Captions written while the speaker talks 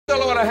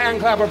Lord a hand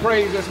clap of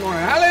praise this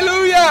morning.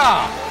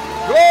 Hallelujah!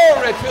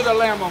 Glory to the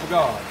Lamb of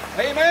God.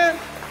 Amen.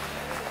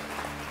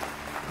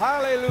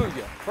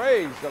 Hallelujah.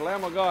 Praise the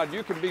Lamb of God.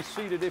 You can be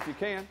seated if you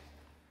can.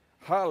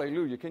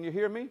 Hallelujah. Can you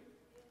hear me?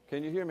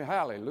 Can you hear me?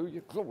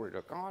 Hallelujah. Glory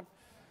to God.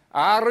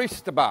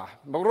 Aristaba,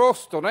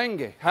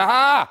 Morostorenge. Ha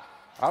ha.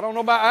 I don't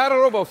know about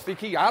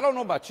Arobostiki. I don't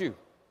know about you.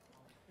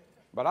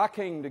 But I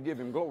came to give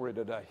him glory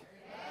today.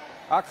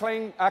 I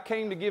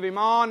came to give him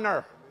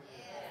honor.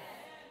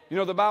 You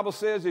know, the Bible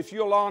says if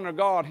you'll honor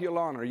God, he'll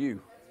honor you.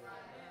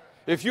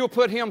 If you'll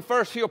put him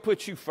first, he'll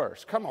put you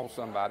first. Come on,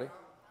 somebody.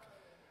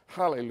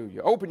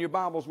 Hallelujah. Open your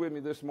Bibles with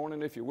me this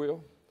morning, if you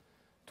will,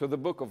 to the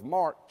book of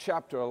Mark,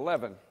 chapter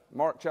 11.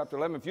 Mark, chapter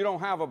 11. If you don't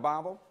have a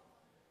Bible,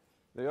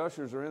 the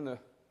ushers are in the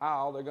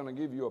aisle. They're going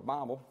to give you a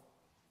Bible.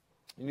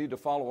 You need to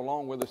follow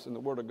along with us in the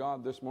Word of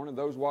God this morning.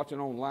 Those watching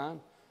online,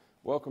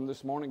 welcome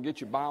this morning. Get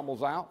your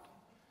Bibles out.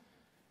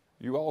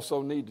 You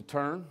also need to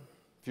turn.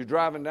 If you're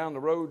driving down the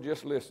road,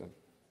 just listen.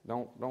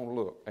 Don't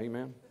look.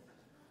 Amen.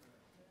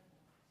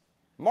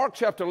 Mark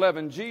chapter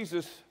 11,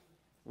 Jesus,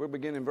 we'll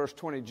begin in verse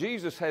 20.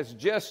 Jesus has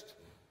just,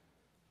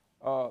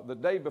 the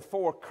day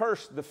before,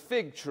 cursed the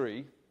fig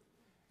tree,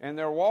 and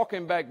they're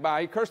walking back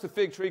by. He cursed the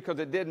fig tree because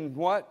it didn't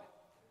what?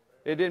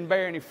 It didn't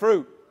bear any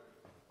fruit.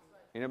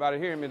 Anybody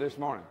hearing me this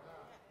morning?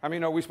 How many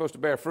know we're supposed to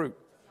bear fruit?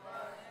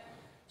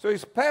 So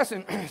he's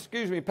passing,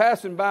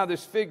 passing by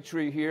this fig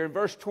tree here in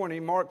verse 20,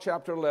 Mark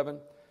chapter 11,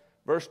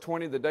 verse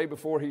 20, the day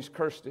before he's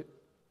cursed it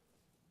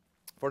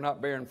for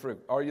not bearing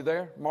fruit. Are you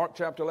there? Mark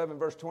chapter 11,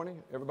 verse 20.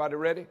 Everybody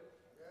ready?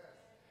 Yes.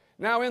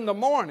 Now in the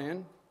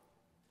morning,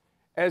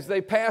 as they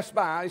passed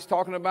by, he's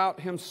talking about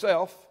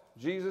himself,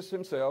 Jesus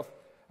himself,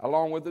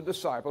 along with the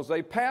disciples.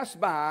 They passed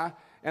by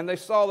and they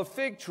saw the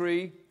fig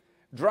tree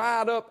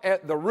dried up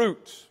at the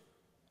roots.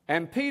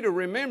 And Peter,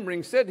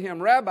 remembering, said to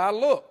him, Rabbi,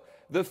 look,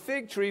 the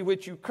fig tree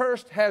which you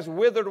cursed has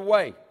withered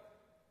away.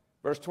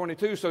 Verse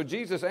 22, so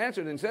Jesus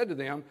answered and said to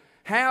them,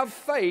 have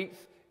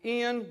faith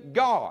in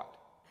God.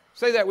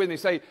 Say that with me.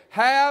 Say,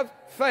 have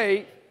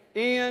faith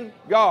in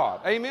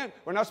God. Amen.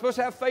 We're not supposed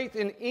to have faith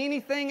in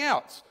anything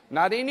else,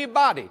 not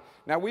anybody.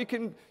 Now, we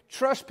can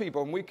trust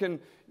people, and we can,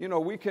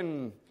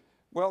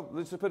 well,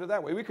 let's just put it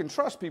that way. We can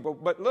trust people,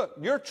 but look,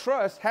 your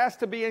trust has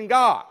to be in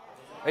God.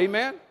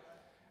 Amen.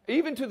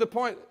 Even to the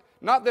point,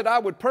 not that I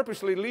would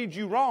purposely lead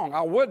you wrong.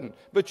 I wouldn't.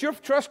 But your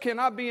trust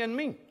cannot be in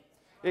me.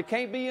 It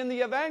can't be in the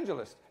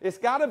evangelist. It's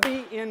got to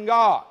be in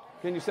God.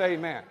 Can you say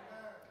amen?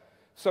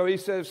 So he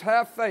says,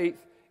 have faith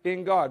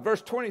in God.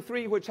 Verse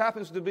 23, which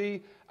happens to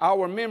be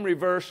our memory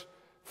verse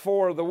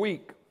for the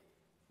week.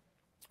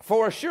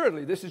 For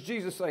assuredly, this is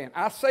Jesus saying,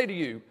 I say to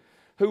you,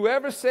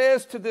 whoever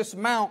says to this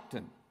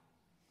mountain,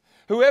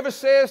 whoever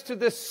says to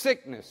this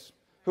sickness,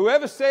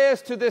 whoever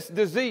says to this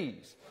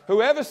disease,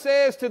 whoever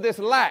says to this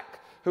lack,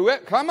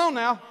 come on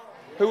now.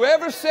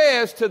 Whoever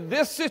says to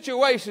this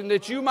situation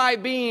that you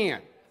might be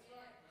in,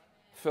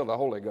 feel the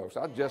Holy Ghost.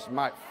 I just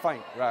might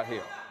faint right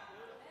here.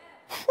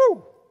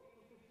 Whew.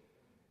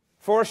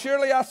 For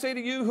surely I say to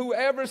you,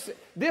 whoever,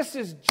 this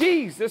is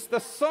Jesus,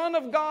 the Son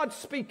of God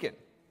speaking.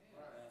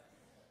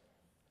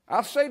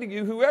 I say to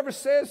you, whoever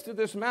says to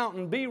this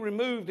mountain, be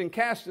removed and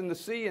cast in the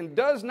sea, and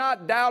does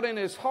not doubt in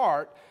his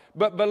heart,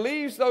 but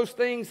believes those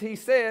things he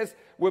says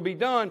will be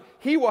done,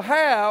 he will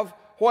have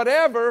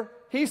whatever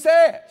he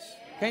says.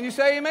 Can you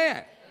say amen?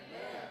 Amen?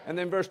 And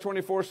then verse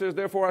 24 says,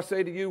 therefore I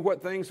say to you,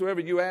 what things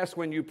soever you ask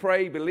when you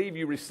pray, believe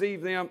you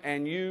receive them,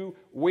 and you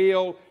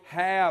will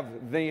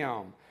have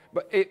them.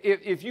 But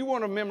if you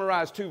want to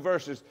memorize two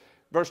verses,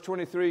 verse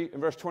 23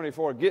 and verse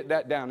 24, get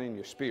that down in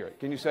your spirit.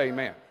 Can you say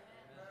amen?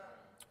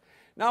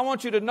 Now I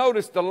want you to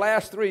notice the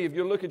last three, if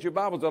you look at your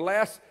Bibles, the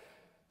last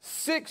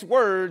 6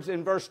 words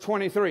in verse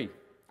 23.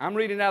 I'm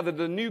reading out of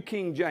the New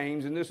King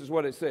James, and this is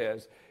what it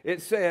says.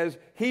 It says,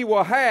 he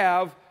will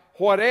have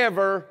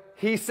whatever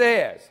he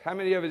says. How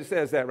many of it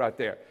says that right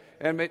there?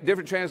 And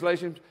different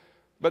translations,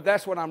 but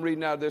that's what I'm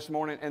reading out this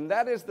morning, and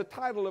that is the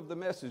title of the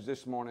message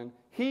this morning.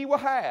 He will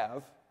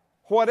have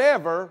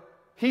whatever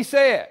he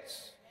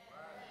says.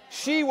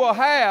 She will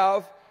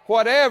have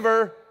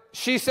whatever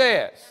she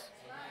says.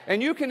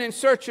 And you can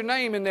insert your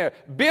name in there.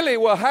 Billy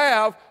will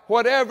have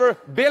whatever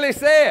Billy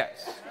says.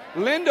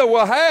 Linda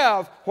will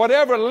have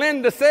whatever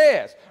Linda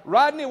says.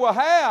 Rodney will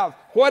have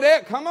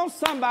whatever. Come on,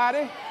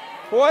 somebody.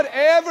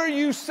 Whatever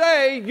you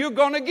say, you're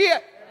going to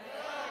get.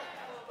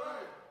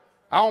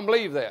 I don't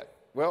believe that.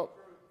 Well,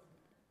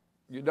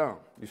 you're dumb.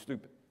 You're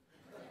stupid.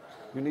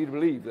 You need to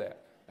believe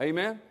that.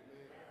 Amen?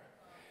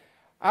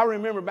 I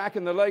remember back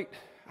in the late,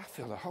 I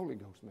feel the Holy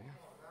Ghost, man.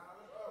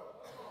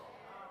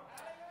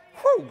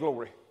 Whew,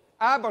 glory.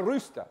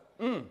 Abarusta.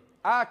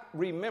 I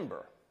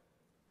remember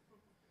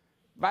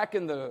back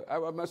in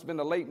it must have been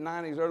the late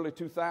 90s, early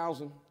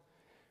 2000s,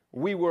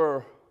 we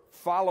were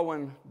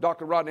following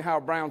Dr. Rodney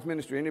Howard Brown's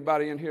ministry.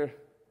 Anybody in here?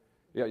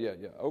 Yeah.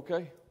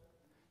 Okay.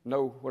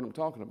 Know what I'm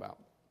talking about.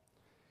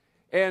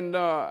 And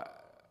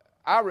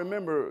I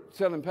remember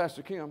telling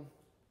Pastor Kim,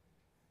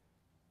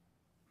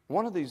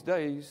 one of these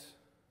days,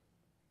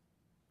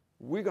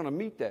 we're going to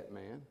meet that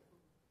man.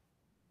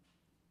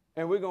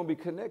 And we're going to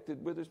be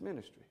connected with his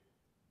ministry.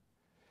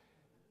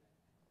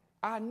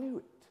 I knew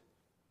it.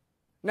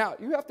 Now,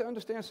 you have to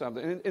understand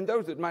something. And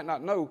those that might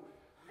not know,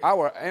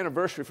 our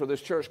anniversary for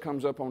this church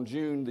comes up on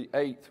June the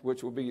 8th,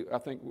 which will be, I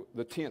think,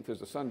 the 10th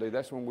is a Sunday.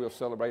 That's when we'll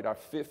celebrate our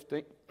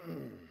 15th.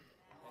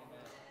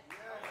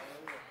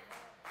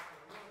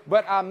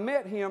 But I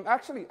met him,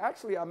 actually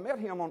I met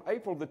him on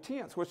April the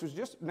 10th, which was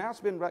just, now it's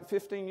been about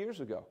 15 years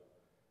ago.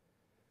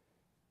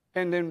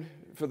 And then,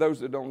 for those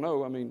that don't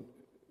know, I mean,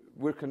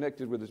 we're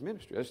connected with his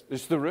ministry.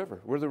 It's the river.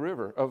 We're the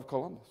river of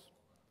Columbus.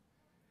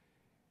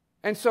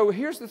 And so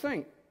here's the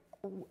thing.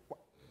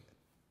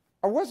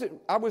 I was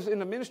in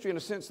the ministry in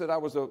the sense that I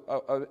was an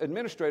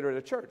administrator at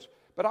a church,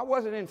 but I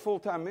wasn't in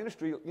full-time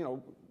ministry,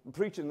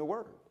 preaching the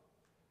word.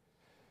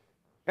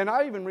 And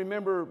I even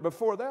remember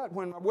before that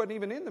when I wasn't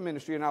even in the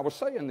ministry and I was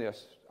saying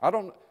this. I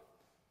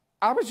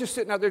was just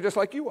sitting out there just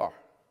like you are.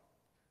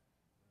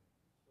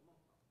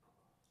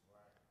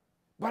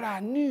 But I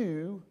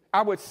knew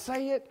I would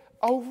say it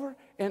over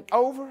and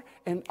over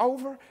and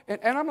over.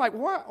 And I'm like,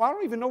 what? I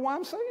don't even know why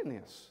I'm saying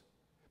this.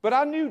 But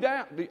I knew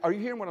down. Are you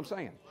hearing what I'm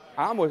saying?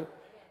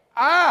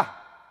 I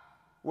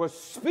was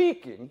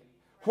speaking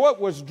what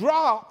was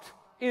dropped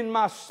in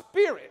my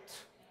spirit.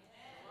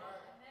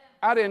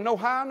 I didn't know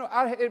how.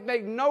 It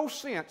made no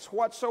sense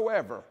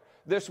whatsoever.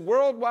 This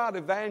worldwide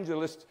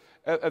evangelist,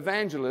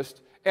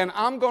 and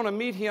I'm going to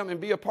meet him and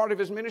be a part of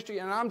his ministry,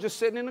 and I'm just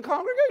sitting in the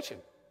congregation.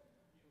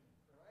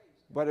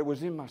 But it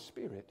was in my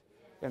spirit,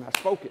 and I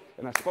spoke it,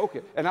 and I spoke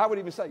it. And I would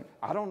even say,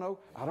 I don't know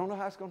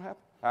how it's going to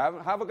happen.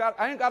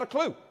 I ain't got a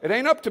clue. It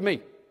ain't up to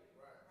me.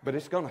 But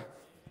it's going to.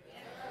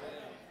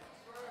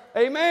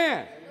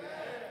 Amen.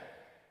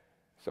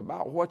 It's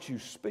about what you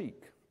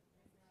speak.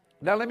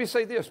 Now, let me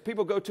say this.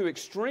 People go to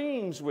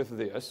extremes with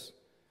this.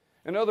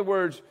 In other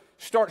words,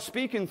 start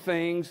speaking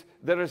things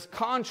that is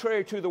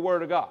contrary to the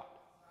Word of God.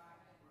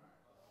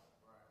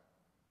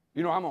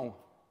 I'm going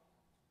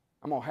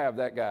to have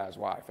that guy's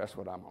wife. That's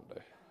what I'm going to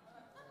do.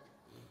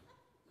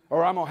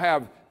 Or I'm going to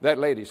have that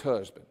lady's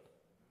husband.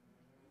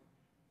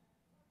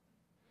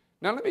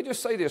 Now, let me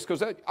just say this,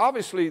 because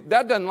obviously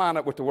that doesn't line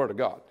up with the Word of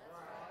God.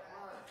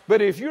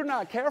 But if you're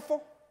not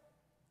careful,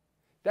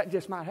 that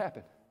just might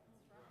happen.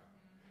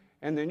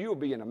 And then you'll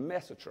be in a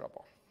mess of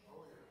trouble.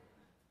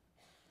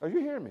 Are you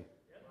hearing me?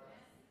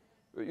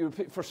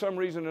 For some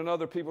reason or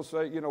another, people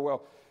say,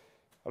 well,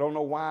 I don't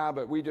know why,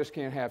 but we just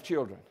can't have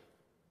children.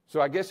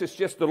 So I guess it's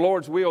just the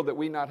Lord's will that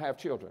we not have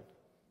children.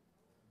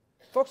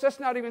 Folks, that's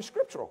not even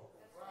scriptural.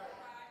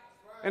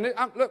 And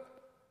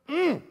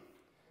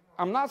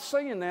I'm not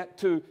saying that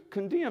to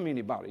condemn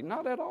anybody,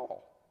 not at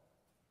all.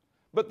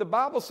 But the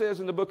Bible says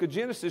in the book of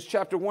Genesis,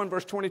 chapter 1,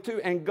 verse 22,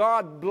 and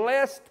God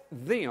blessed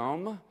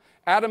them,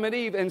 Adam and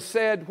Eve, and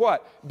said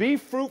what? Be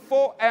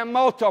fruitful and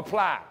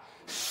multiply.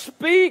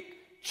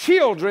 Speak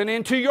children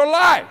into your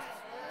life.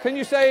 Can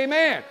you say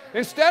amen?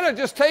 Instead of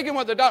just taking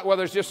what the doctor, well,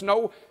 there's just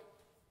no,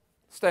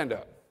 stand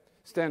up.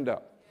 Stand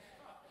up.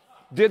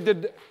 Did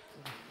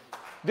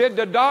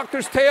the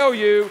doctors tell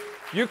you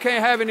you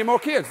can't have any more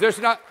kids? There's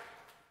not.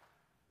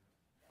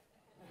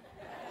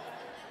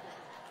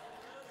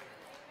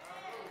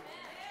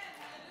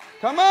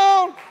 Come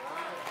on.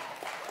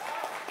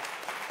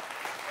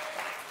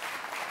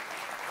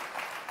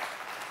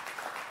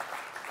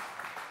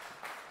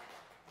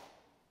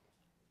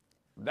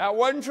 That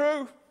wasn't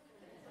true.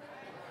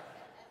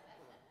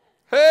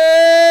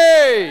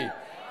 Hey!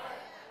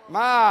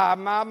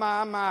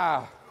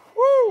 My.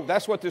 Woo!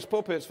 That's what this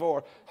pulpit's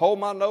for. Hold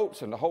my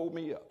notes and to hold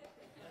me up.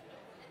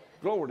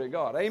 Glory to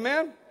God.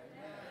 Amen?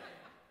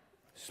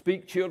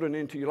 Speak children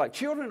into your life.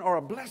 Children are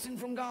a blessing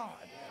from God.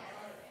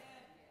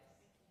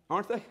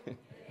 Aren't they?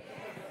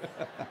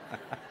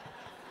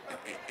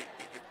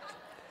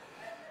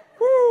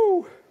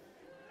 Woo!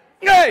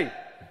 Hey!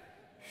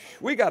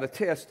 We got to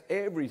test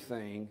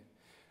everything.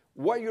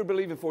 What you're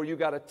believing for, you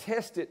got to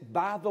test it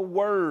by the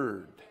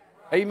Word.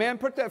 Amen?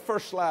 Put that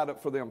first slide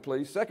up for them,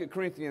 please. 2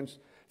 Corinthians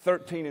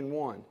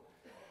 13:1.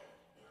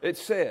 It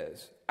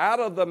says, out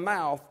of the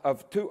mouth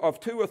of two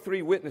or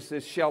three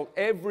witnesses shall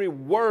every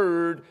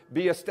word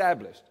be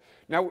established.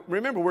 Now,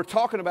 remember, we're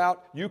talking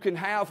about you can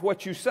have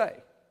what you say.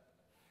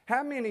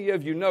 How many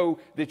of you know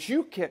that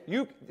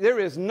there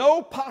is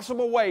no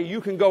possible way you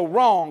can go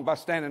wrong by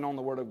standing on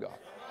the Word of God?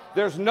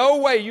 There's no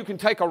way you can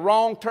take a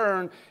wrong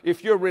turn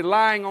if you're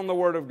relying on the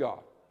Word of God.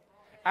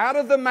 Out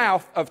of the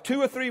mouth of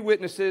two or three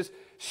witnesses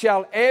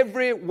shall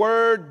every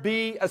word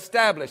be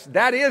established.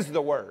 That is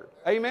the Word.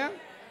 Amen?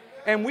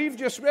 And we've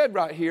just read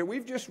right here,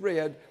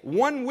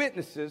 one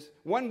witness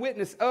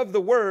of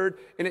the Word,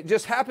 and it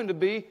just happened to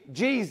be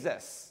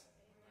Jesus.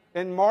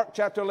 In Mark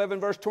chapter 11,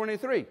 verse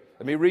 23.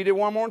 Let me read it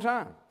one more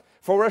time.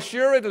 For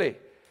assuredly,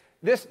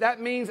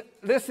 that means,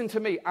 listen to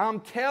me,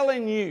 I'm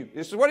telling you,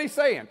 this is what he's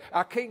saying.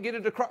 I can't get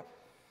it across.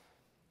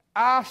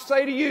 I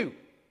say to you,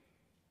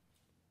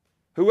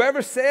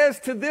 whoever says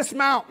to this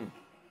mountain,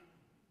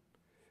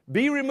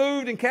 be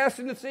removed and cast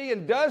into the sea,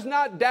 and does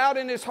not doubt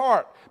in his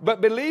heart, but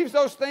believes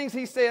those things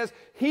he says,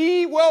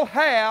 he will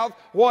have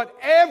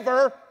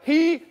whatever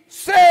he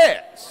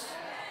says.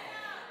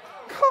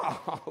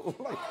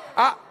 Golly.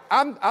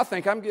 I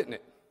think I'm getting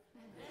it.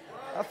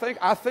 I think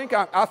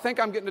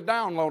I'm getting a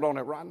download on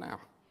it right now.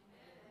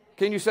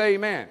 Can you say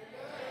amen?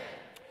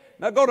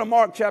 Now go to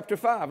Mark chapter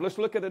 5. Let's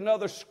look at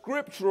another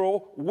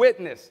scriptural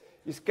witness.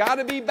 It's got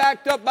to be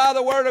backed up by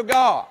the Word of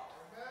God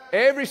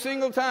every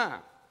single time.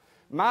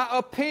 My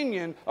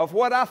opinion of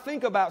what I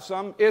think about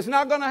something is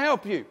not going to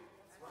help you.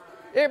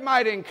 It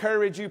might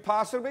encourage you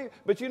possibly,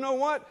 but you know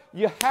what?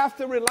 You have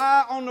to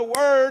rely on the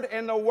Word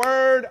and the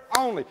Word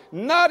only,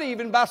 not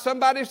even by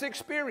somebody's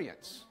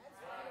experience.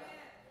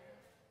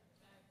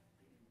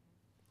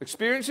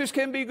 Experiences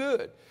can be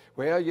good.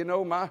 Well, you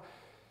know, my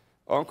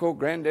uncle,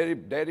 granddaddy,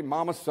 daddy,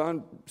 mama,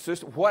 son,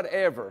 sister,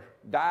 whatever,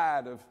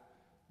 died of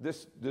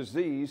this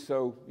disease,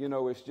 so, you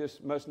know, it's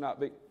just must not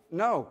be.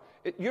 No,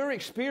 your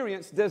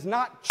experience does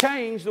not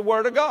change the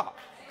Word of God,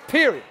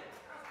 period.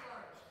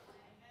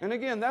 And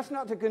again, that's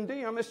not to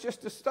condemn, it's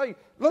just to say,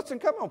 listen,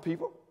 come on,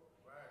 people.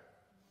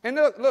 And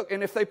look,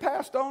 and if they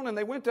passed on and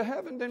they went to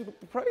heaven, then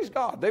praise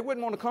God. They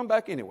wouldn't want to come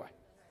back anyway.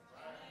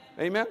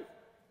 Amen?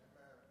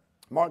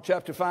 Mark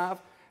chapter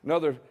 5,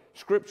 another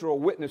scriptural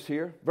witness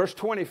here. Verse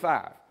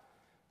 25.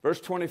 Verse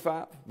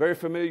 25, very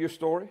familiar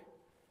story,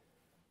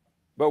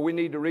 but we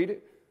need to read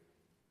it.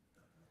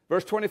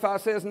 Verse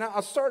 25 says, now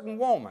a certain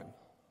woman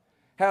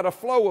had a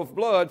flow of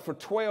blood for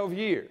 12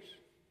 years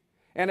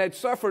and had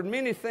suffered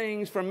many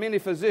things from many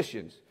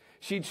physicians.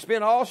 She'd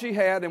spent all she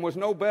had and was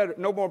no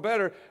more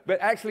better,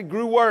 but actually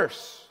grew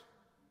worse.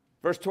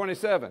 Verse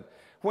 27,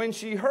 when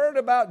she heard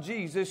about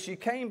Jesus, she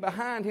came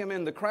behind him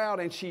in the crowd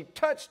and she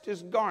touched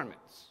his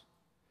garments.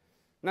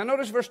 Now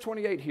notice verse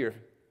 28 here.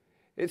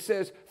 It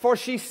says, for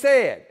she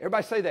said,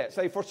 everybody say that.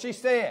 Say, for she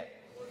said.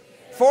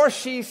 For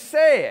she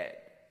said,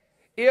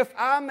 if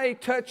I may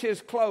touch his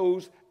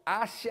clothes,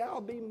 I shall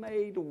be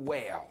made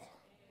well.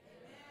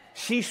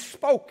 She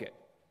spoke it.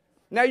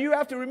 Now you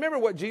have to remember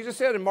what Jesus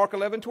said in Mark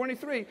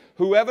 11:23.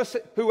 Whoever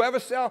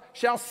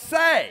shall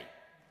say.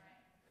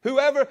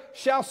 Whoever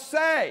shall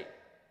say.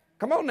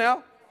 Come on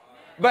now.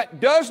 But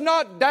does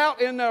not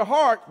doubt in their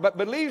heart, but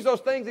believes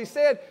those things he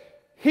said,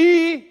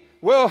 he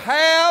will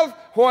have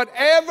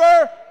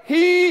whatever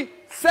he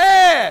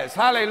says.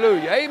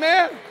 Hallelujah.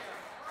 Amen.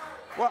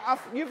 Well,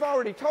 you've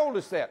already told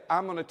us that.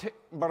 I'm going to take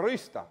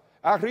barista.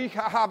 I'm going to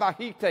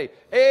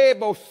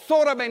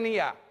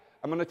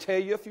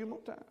tell you a few more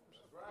times.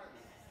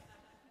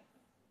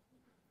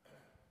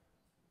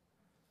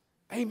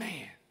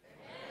 Amen.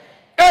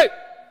 Hey!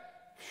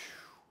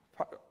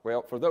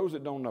 Well, for those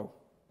that don't know,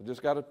 I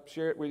just got to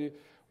share it with you.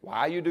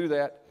 Why you do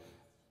that,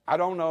 I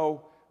don't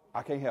know.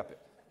 I can't help it.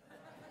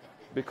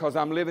 Because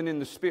I'm living in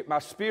the spirit. My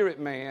spirit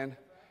man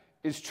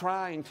is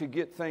trying to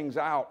get things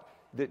out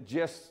that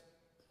just,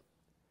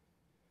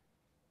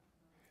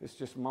 it's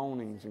just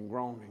moanings and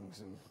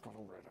groanings. And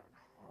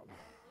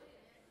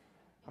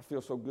I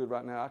feel so good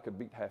right now, I could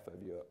beat half of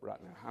you up right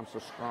now. I'm so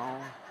strong,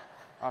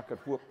 I could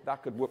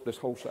whoop this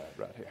whole side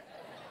right here.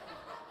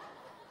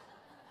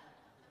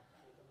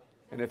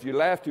 And if you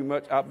laugh too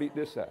much, I'll beat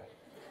this side.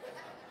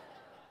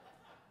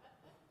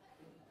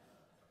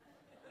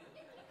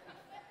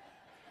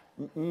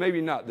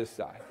 Maybe not this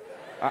side.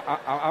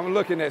 I'm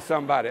looking at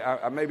somebody.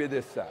 Maybe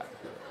this side.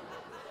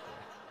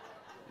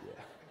 Yeah.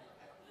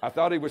 I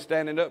thought he was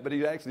standing up, but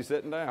he's actually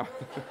sitting down.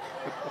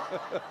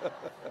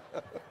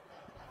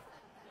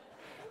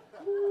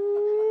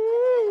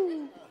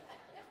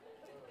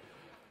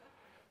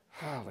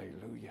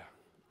 Hallelujah.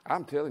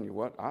 I'm telling you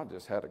what, I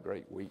just had a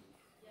great week.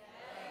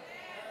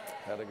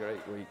 Had a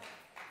great week.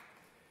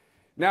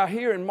 Now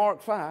here in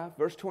Mark 5,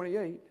 verse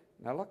 28,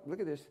 now look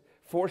at this.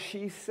 For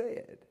she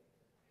said,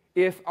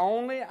 if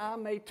only I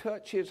may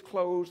touch his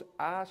clothes,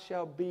 I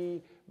shall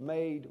be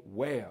made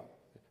well.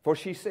 For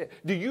she said,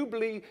 do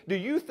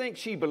you think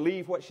she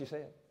believed what she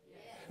said?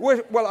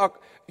 Well,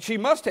 she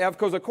must have,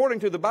 because according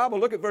to the Bible,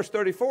 look at verse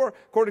 34.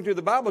 According to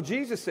the Bible,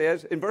 Jesus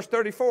says in verse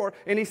 34,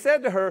 and he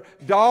said to her,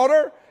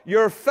 daughter,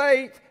 your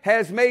faith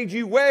has made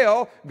you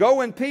well.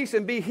 Go in peace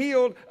and be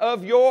healed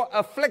of your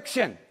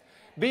affliction.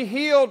 Be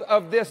healed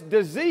of this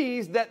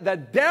disease that the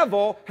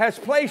devil has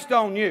placed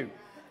on you.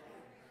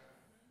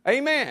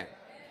 Amen.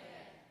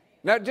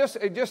 Now, it just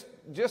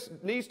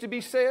needs to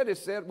be said. It's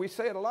said, we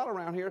say it a lot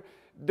around here.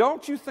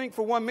 Don't you think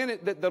for 1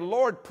 minute that the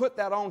Lord put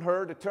that on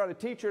her to try to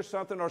teach her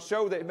something or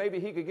show that maybe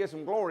he could get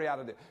some glory out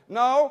of it.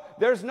 No,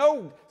 there's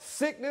no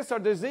sickness or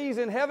disease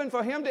in heaven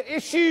for him to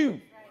issue.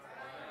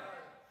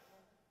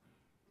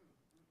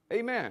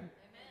 Amen.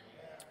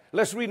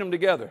 Let's read them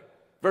together.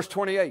 Verse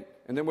 28,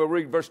 and then we'll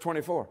read verse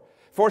 24.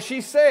 For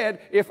she said,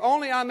 if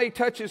only I may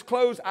touch his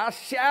clothes, I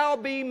shall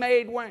be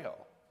made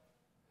well.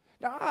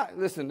 Now,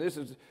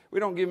 listen, we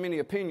don't give many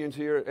opinions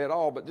here at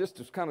all, but just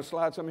to kind of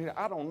slide something here,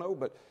 I don't know,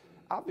 but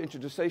I venture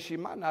to say she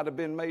might not have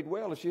been made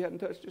well if she hadn't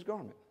touched his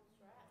garment.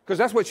 Because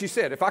that's what she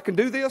said. If I can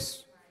do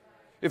this,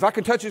 if I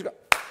can touch his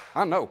garment,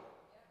 I know.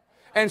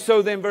 And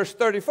so then verse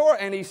 34,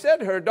 and he said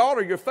to her,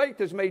 daughter, your faith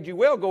has made you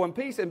well. Go in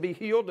peace and be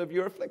healed of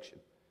your affliction.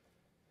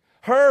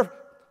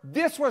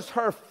 This was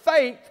her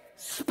faith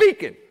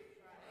speaking.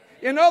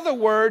 In other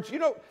words,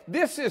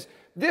 this is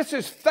This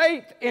is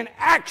faith in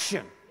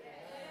action.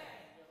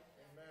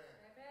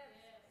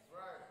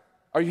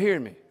 Are you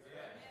hearing me?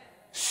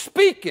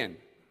 Speaking.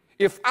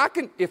 If I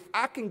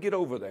can get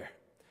over there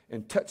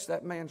and touch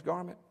that man's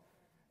garment,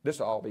 this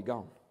will all be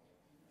gone.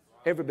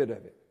 Every bit of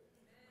it.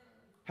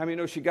 How many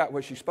know she got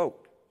what she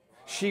spoke?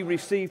 She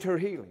received her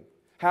healing.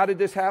 How did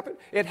this happen?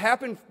 It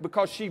happened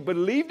because she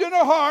believed in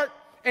her heart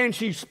and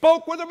she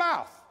spoke with her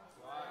mouth.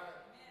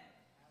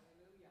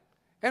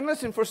 And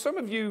listen, for some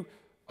of you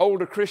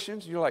older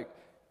Christians, you're like,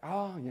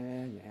 oh,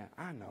 yeah,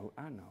 I know.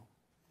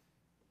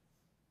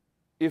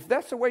 If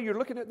that's the way you're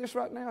looking at this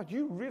right now,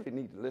 you really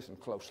need to listen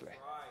closely.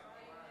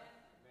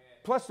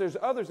 Plus, there's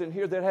others in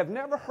here that have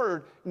never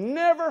heard,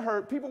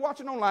 people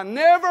watching online,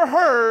 never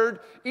heard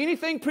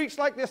anything preached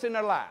like this in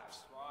their lives.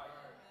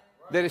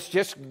 That it's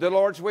just the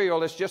Lord's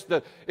will. It's just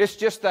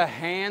the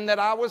hand that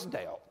I was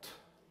dealt.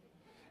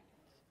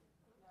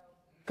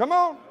 Come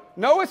on.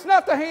 No, it's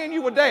not the hand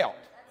you were dealt.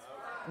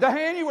 The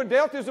hand you were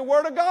dealt is the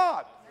Word of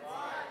God.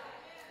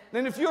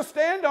 Then if you'll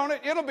stand on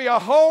it, it'll be a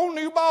whole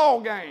new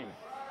ball game.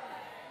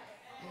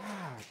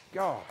 My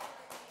God.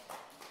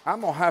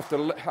 I'm gonna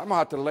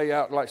have to lay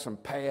out like some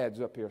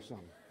pads up here or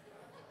something,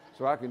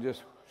 so I can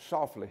just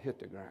softly hit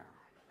the ground.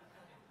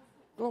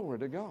 Glory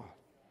to God.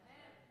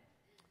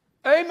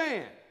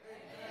 Amen.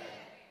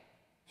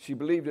 She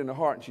believed in her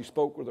heart and she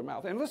spoke with her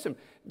mouth. And listen,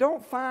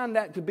 don't find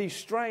that to be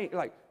strange.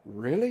 Like,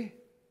 really?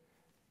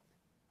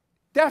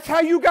 That's how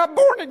you got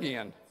born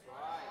again.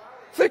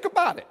 Think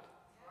about it.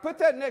 Put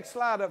that next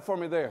slide up for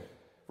me there.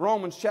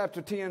 Romans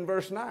chapter 10,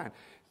 verse 9.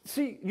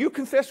 See, you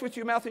confess with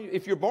your mouth,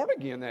 if you're born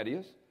again, that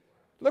is.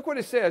 Look what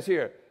it says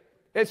here.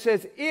 It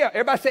says if.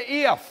 Everybody say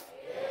if.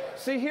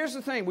 See, here's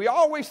the thing. We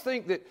always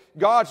think that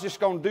God's just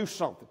going to do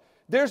something.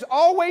 There's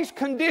always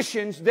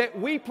conditions that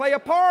we play a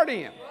part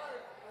in.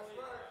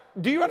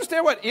 Do you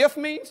understand what if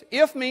means?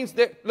 If means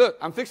that, look,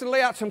 I'm fixing to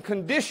lay out some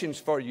conditions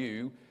for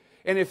you,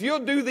 and if you'll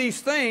do these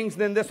things,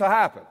 then this will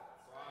happen.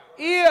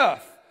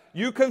 If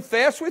you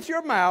confess with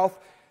your mouth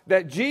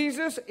that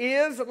Jesus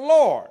is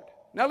Lord.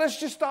 Now let's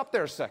just stop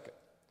there a second.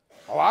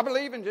 Oh, I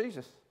believe in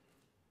Jesus.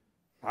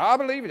 I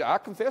believe it. I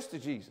confess to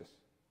Jesus.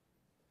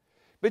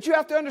 But you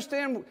have to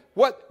understand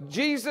what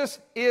Jesus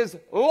is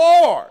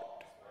Lord.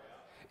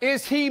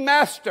 Is He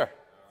master?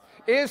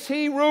 Is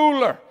He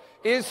ruler?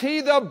 Is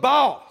He the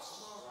boss?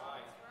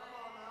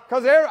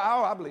 Because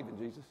I believe in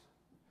Jesus.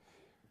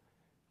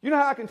 You know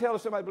how I can tell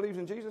if somebody believes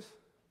in Jesus?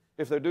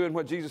 If they're doing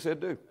what Jesus said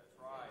do.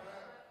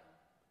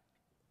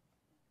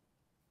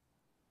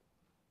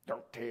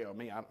 Don't tell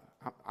me.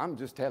 I'm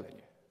just telling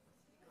you.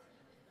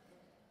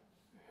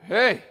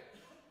 Hey.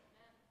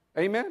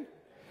 Amen?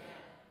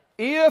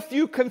 If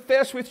you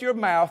confess with your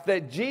mouth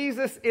that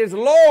Jesus is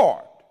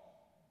Lord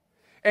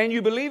and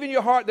you believe in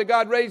your heart that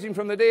God raised Him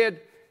from the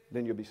dead,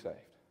 then you'll be saved.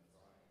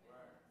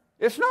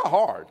 It's not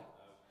hard.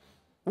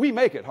 We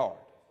make it hard.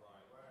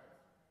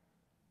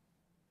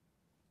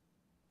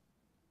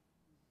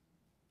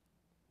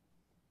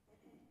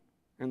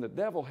 And the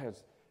devil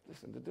has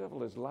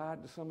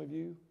lied to some of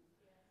you,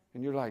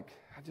 and you're like,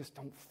 I just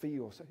don't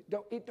feel.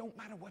 It don't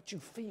matter what you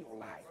feel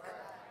like.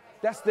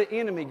 That's the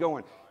enemy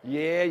going,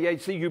 yeah,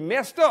 see, you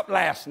messed up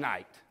last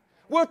night.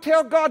 Well,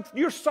 tell God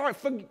you're sorry.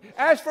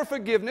 Ask for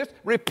forgiveness,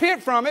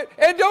 repent from it,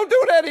 and don't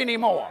do that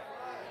anymore.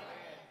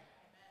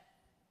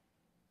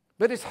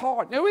 But it's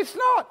hard. No, it's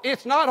not.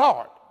 It's not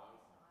hard.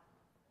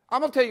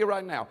 I'm going to tell you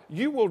right now,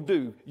 you will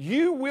do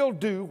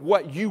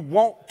what you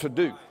want to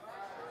do.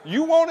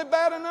 You want it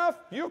bad enough,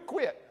 you'll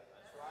quit.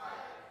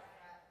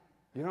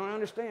 You don't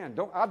understand.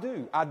 I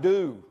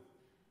do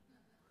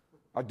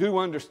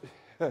understand.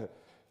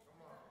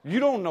 You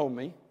don't know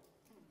me.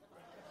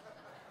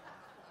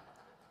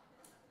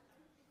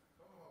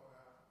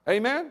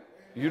 Amen?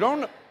 You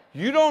don't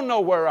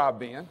know where I've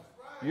been.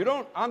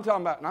 I'm not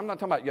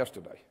talking about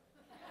yesterday.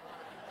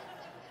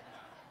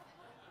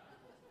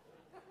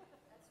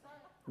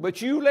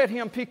 But you let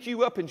Him pick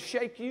you up and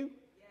shake you,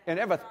 and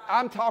everything.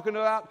 I'm talking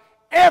about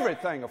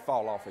everything will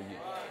fall off of you.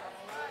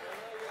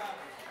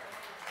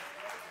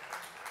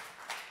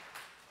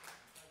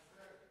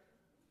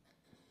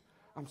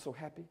 I'm so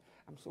happy.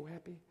 I'm so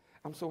happy.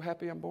 I'm so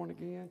happy I'm born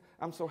again.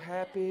 I'm so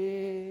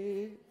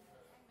happy.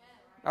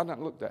 I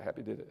didn't look that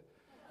happy, did it?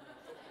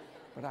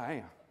 But I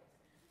am.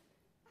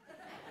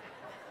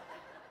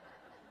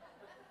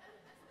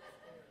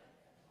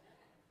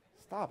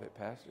 Stop it,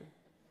 Pastor.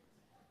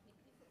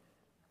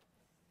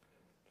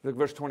 Look,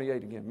 verse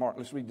 28 again. Mark,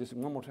 let's read this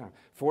one more time.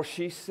 For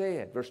she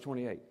said, verse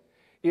 28,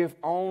 if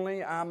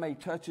only I may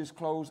touch His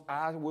clothes,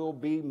 I will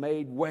be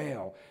made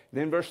well.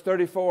 Then verse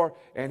 34,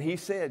 and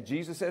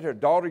Jesus said to her,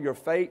 daughter, your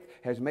faith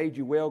has made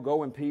you well.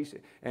 Go in peace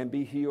and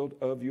be healed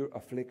of your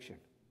affliction.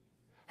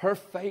 Her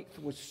faith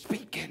was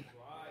speaking.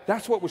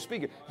 That's what was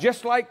speaking.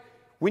 Just like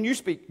when you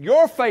speak,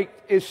 your faith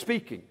is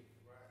speaking.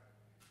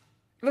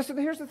 Listen,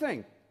 here's the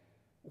thing.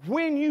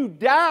 When you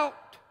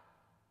doubt,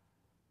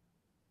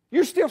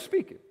 you're still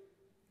speaking.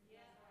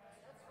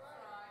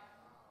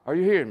 Are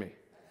you hearing me?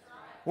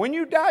 When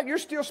you doubt, you're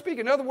still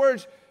speaking. In other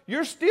words,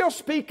 you're still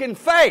speaking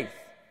faith.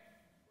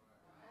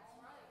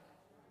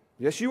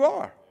 Yes, you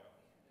are.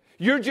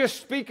 You're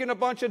just speaking a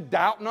bunch of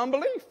doubt and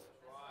unbelief.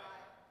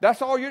 That's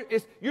all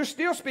you're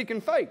still speaking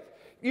faith.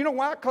 You know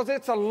why? Because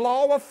it's a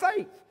law of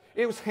faith.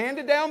 It was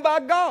handed down by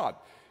God.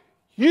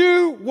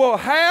 You will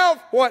have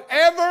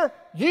whatever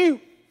you.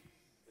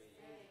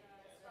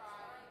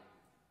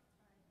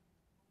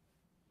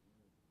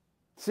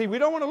 See, we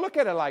don't want to look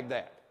at it like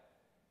that.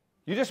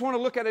 You just want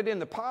to look at it in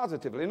the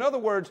positively. In other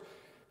words,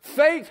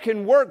 faith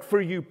can work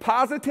for you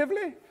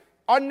positively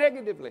or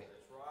negatively.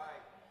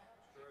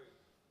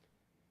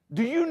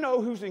 Do you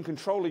know who's in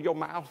control of your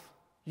mouth?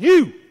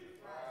 You.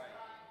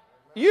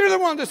 You're the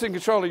one that's in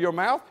control of your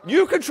mouth.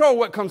 You control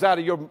what comes out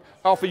of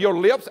off of your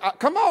lips.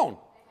 Come on.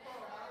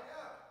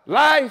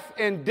 Life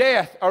and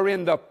death are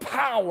in the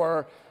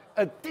power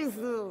of this.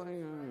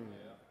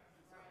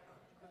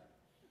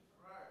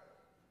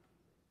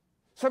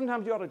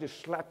 Sometimes you ought to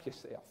just slap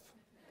yourself.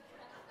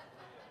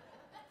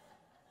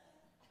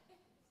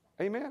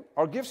 Amen?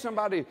 Or give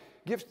somebody,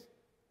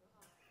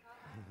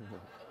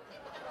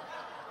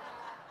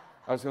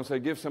 I was going to say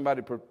give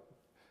somebody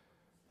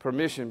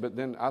permission, but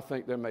then I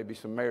think there may be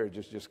some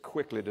marriages just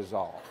quickly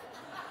dissolve.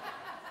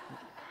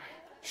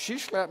 She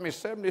slapped me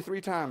 73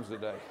 times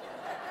today.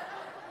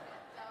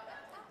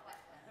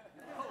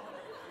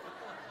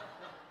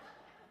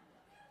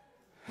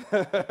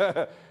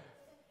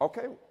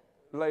 Okay,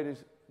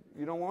 ladies,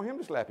 you don't want him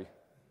to slap you.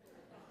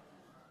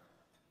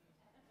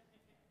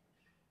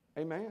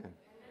 Amen.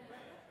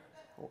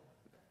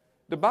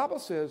 The Bible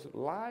says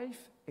life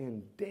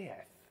and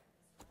death.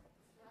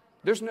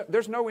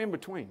 There's no in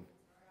between.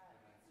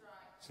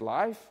 It's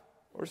life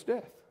or it's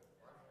death.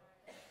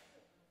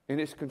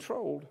 And it's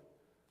controlled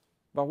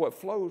by what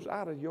flows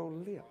out of your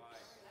lips.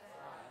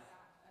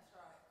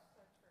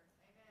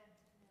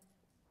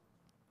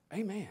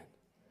 Amen.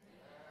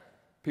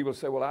 People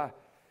say, well, I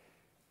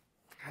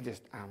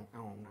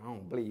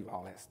don't believe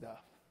all that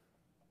stuff.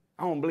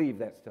 I don't believe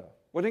that stuff.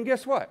 Well, then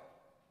guess what?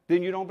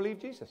 Then you don't believe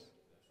Jesus.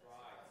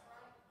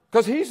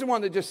 Because he's the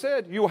one that just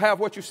said, you'll have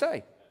what you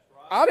say.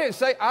 I didn't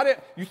say,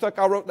 you think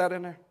I wrote that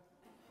in there?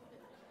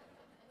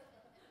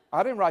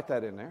 I didn't write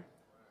that in there.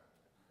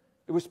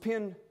 It was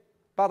penned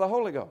by the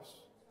Holy Ghost,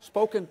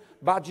 spoken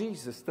by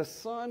Jesus, the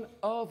Son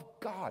of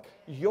God,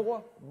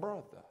 your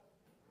brother.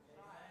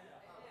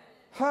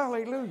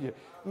 Hallelujah.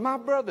 My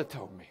brother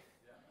told me.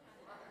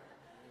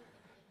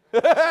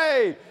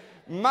 Hey,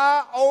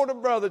 my older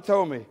brother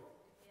told me,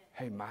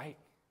 hey, Mike,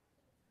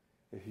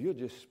 if you'll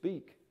just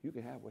speak, you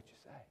can have what you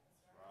say.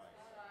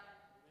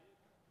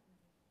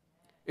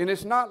 And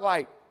it's not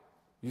like,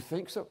 you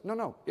think so?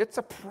 No, it's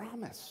a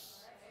promise.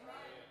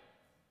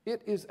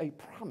 It is a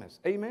promise.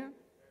 Amen?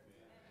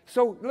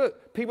 So,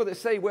 look, people that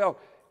say, well,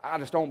 I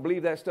just don't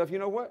believe that stuff, you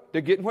know what?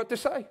 They're getting what they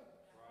say.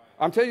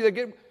 I'm telling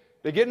you,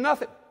 they're getting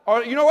nothing.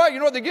 Or you know what? You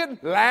know what they're getting?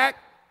 Lack,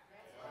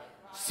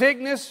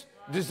 sickness,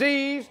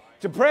 disease,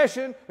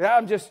 depression.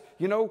 I'm just,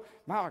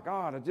 my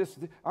God, I'm just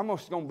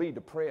going to be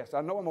depressed.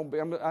 I know I'm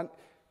going to be.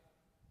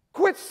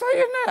 Quit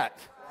saying that.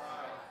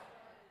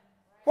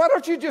 Why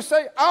don't you just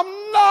say,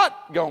 I'm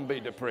not going to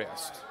be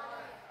depressed?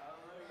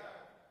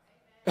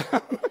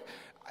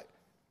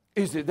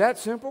 Is it that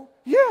simple?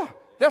 Yeah.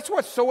 That's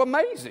what's so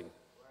amazing.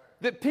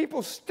 That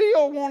people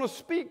still want to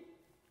speak.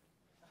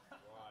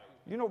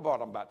 You know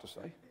what I'm about to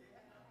say.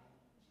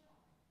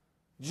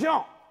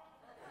 Jump.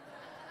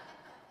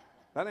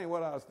 That ain't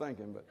what I was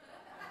thinking, but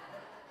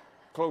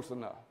close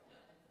enough.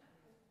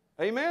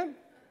 Amen?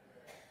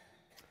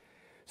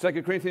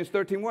 2 Corinthians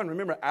 13:1.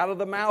 Remember, out of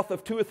the mouth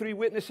of 2 or 3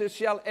 witnesses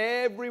shall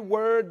every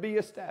word be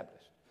established.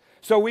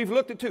 So we've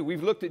looked at 2.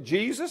 We've looked at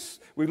Jesus.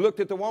 We've looked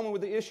at the woman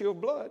with the issue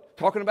of blood.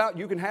 Talking about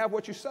you can have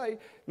what you say.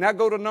 Now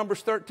go to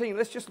Numbers 13.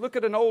 Let's just look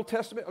at an Old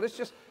Testament.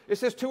 It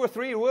says 2 or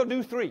 3, and we'll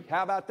do 3.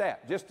 How about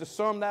that? Just to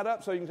sum that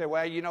up so you can say,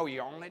 well, you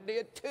only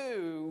did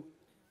 2.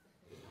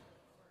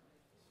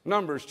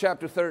 Numbers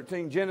chapter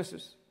 13,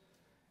 Genesis,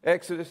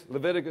 Exodus,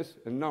 Leviticus,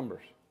 and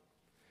Numbers.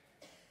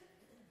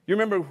 You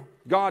remember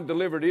God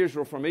delivered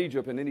Israel from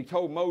Egypt, and then he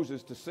told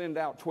Moses to send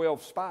out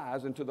 12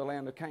 spies into the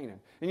land of Canaan.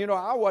 And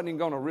I wasn't even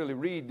going to really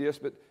read this,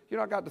 but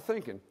I got to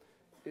thinking.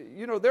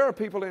 There are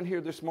people in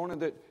here this morning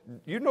that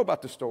you know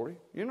about the story.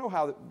 You know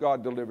how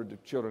God delivered the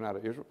children out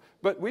of Israel.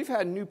 But we've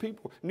had new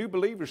people, new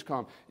believers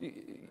come.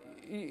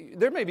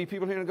 There may be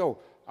people here and go,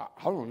 I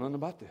don't know nothing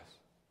about this.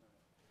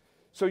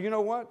 So you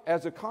know what?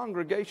 As a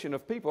congregation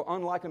of people,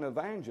 unlike an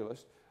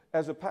evangelist,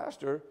 as a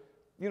pastor,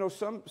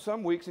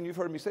 some weeks, and you've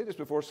heard me say this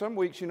before, some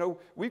weeks,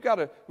 we've got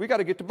to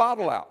get the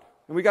bottle out,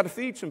 and we've got to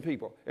feed some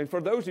people. And for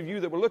those of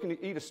you that were looking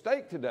to eat a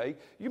steak today,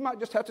 you might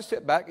just have to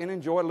sit back and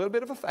enjoy a little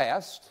bit of a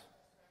fast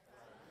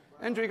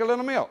and drink a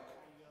little milk.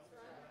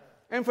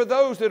 And for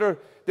those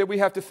that we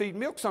have to feed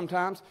milk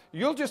sometimes,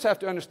 you'll just have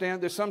to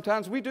understand that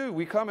sometimes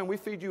we come and we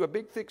feed you a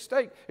big, thick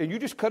steak, and you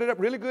just cut it up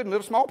really good in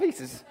little small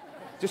pieces.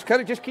 Just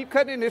keep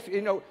cutting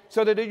it,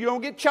 so that you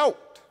don't get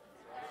choked.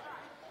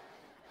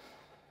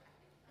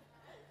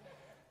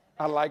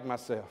 I like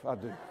myself. I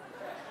do.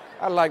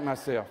 I like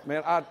myself,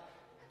 man.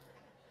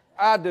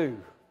 I do.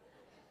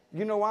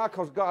 You know why?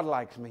 Because God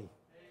likes me.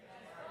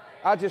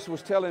 I just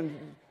was telling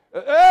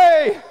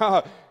Hey!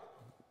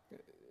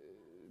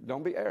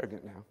 Don't be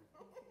arrogant now.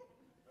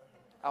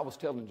 I was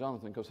telling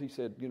Jonathan because he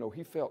said, you know,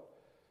 he felt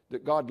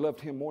that God loved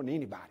him more than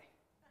anybody.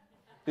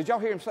 Did y'all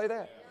hear him say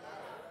that?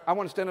 I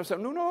want to stand up and say,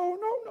 no,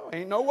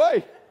 ain't no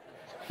way.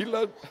 He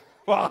loved,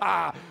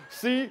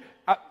 see,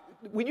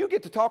 when you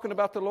get to talking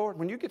about the Lord,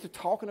 when you get to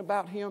talking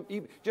about him,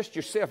 even just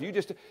yourself, he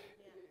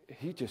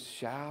just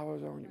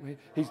showers on you.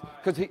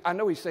 Because I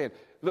know he's saying,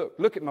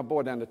 look at my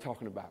boy down there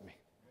talking about me.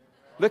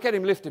 Look at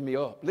him lifting me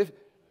up.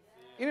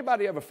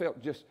 Anybody ever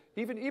felt just,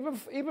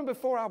 even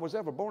before I was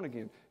ever born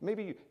again,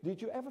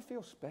 did you ever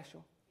feel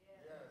special?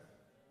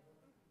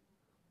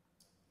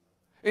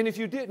 And if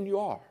you didn't, you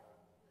are.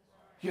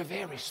 You're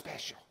very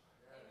special.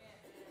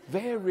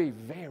 Very,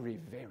 very,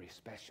 very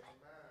special.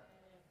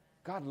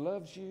 God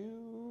loves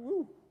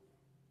you.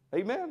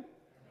 Amen.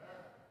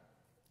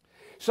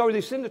 So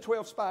they send the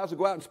 12 spies to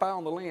go out and spy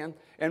on the land.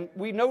 And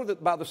we know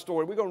that by the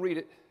story, we're going to read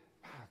it.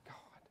 My God,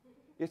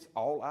 it's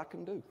all I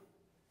can do.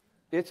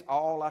 It's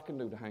all I can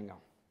do to hang on.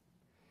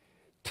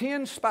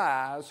 10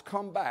 spies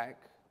come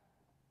back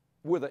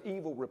with an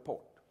evil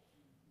report.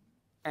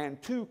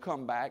 And 2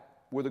 come back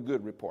with a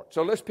good report.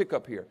 So let's pick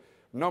up here.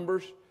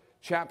 Numbers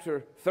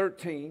chapter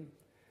 13.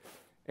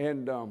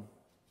 And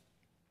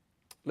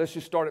let's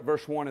just start at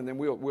verse 1 and then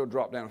we'll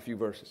drop down a few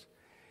verses.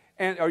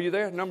 And are you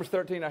there? Numbers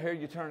 13, I hear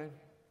you turning.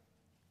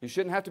 You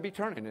shouldn't have to be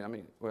turning.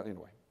 Well,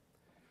 anyway.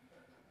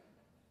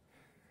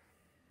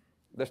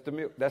 That's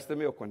the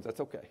milk ones. That's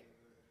okay.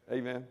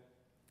 Amen.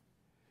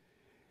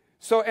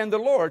 So, and the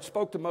Lord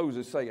spoke to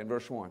Moses, saying,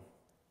 verse 1,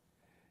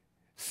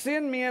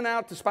 send men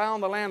out to spy on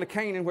the land of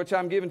Canaan, which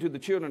I'm giving to the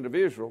children of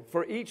Israel.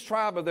 For each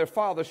tribe of their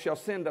fathers shall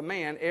send a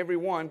man, every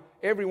one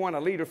a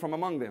leader from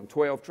among them,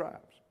 12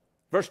 tribes.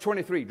 Verse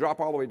 23, drop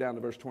all the way down to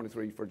verse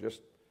 23 for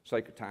just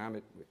sake of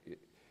time.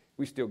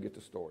 We still get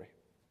the story.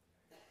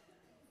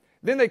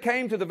 Then they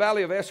came to the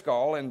valley of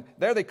Eshcol, and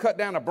there they cut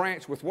down a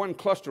branch with one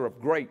cluster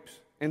of grapes.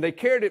 And they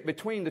carried it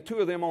between the 2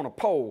 of them on a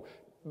pole.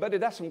 Buddy,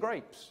 that's some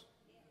grapes.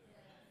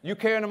 You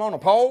carrying them on a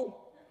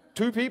pole?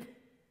 2 people?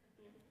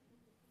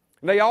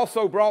 And they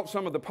also brought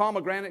some of the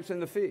pomegranates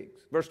and the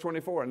figs. Verse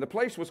 24, and the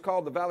place was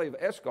called the valley of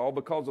Eshcol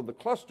because of the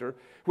cluster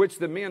which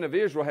the men of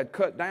Israel had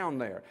cut down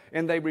there.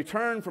 And they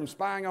returned from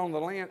spying on the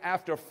land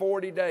after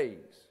 40 days.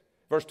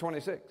 Verse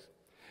 26.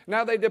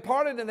 Now they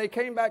departed and they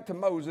came back to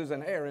Moses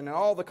and Aaron and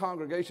all the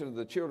congregation of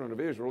the children of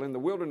Israel in the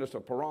wilderness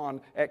of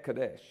Paran at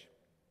Kadesh.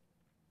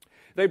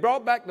 They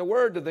brought back the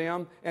word to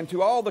them and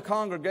to all the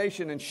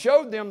congregation and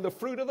showed them the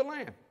fruit of the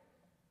land.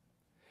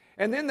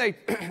 And then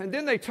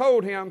they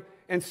told him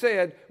and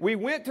said, we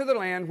went to the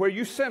land where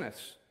you sent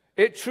us.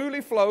 It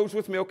truly flows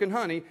with milk and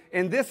honey,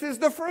 and this is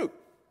the fruit.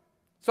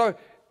 So,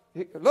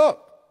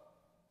 look,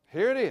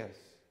 here it is.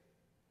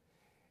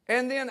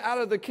 And then out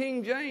of the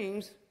King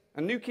James,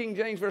 a New King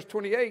James, verse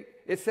 28,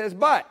 it says,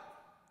 but.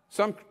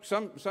 Some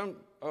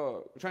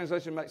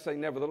translation might say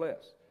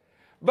nevertheless.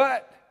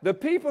 But the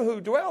people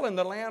who dwell in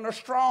the land are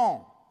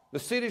strong. The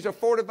cities are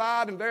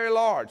fortified and very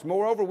large.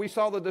 Moreover, we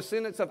saw the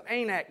descendants of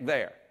Anak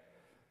there.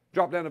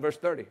 Drop down to verse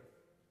 30.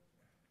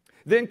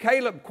 Then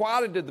Caleb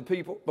quieted the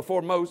people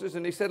before Moses,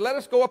 and he said, let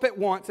us go up at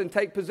once and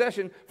take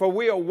possession, for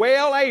we are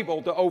well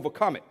able to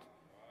overcome it.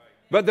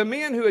 But the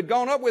men who had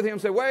gone up with him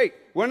said, wait,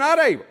 we're not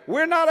able.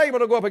 We're not able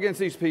to go up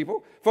against these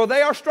people, for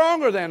they are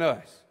stronger than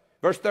us.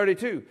 Verse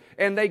 32,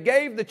 and they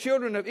gave the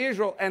children of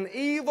Israel an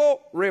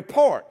evil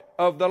report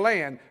of the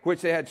land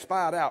which they had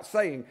spied out,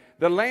 saying,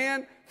 the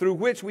land through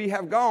which we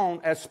have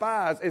gone as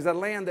spies is a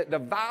land that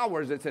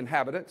devours its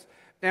inhabitants,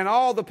 and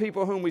all the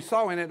people whom we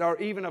saw in it are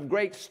even of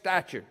great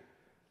stature.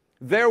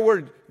 There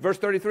were, verse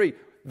 33,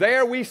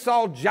 there we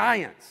saw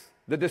giants.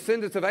 The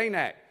descendants of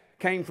Anak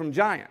came from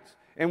giants.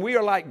 And we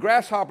are like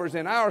grasshoppers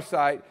in our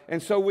sight,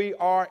 and so we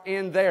are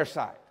in their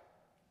sight.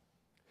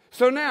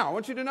 So now, I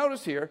want you to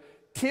notice here,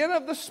 10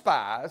 of the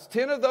spies,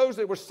 10 of those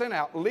that were sent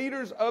out,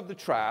 leaders of the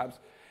tribes,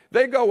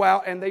 they go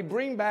out and they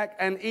bring back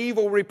an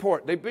evil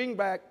report. They bring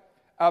back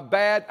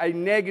a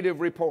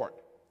negative report.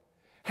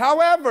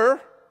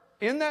 However,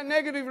 in that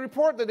negative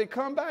report that they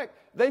come back,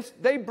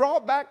 they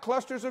brought back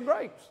clusters of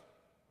grapes.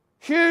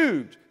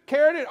 Huge.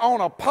 Carried it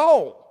on a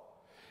pole.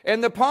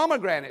 And the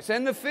pomegranates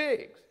and the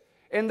figs.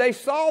 And they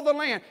saw the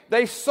land.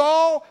 They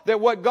saw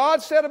that what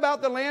God said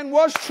about the land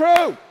was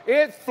true.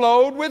 It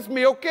flowed with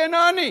milk and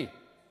honey.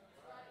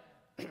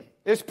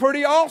 It's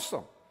pretty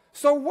awesome.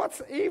 So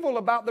what's evil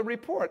about the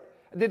report?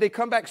 Did they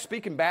come back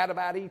speaking bad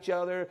about each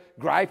other,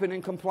 griping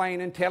and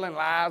complaining, telling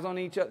lies on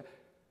each other?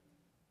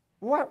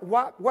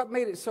 What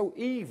made it so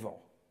evil?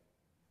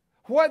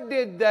 What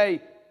did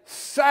they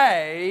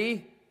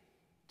say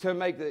to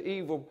make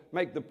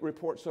the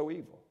report so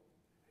evil?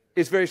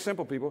 It's very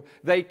simple, people.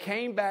 They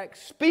came back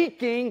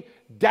speaking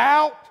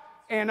doubt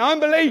and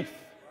unbelief.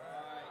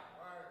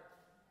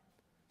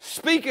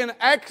 Speaking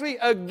actually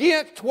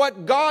against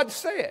what God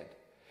said.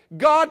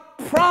 God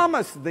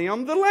promised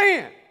them the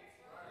land.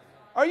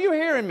 Are you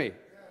hearing me?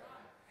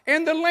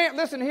 And the land,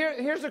 listen,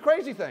 here's the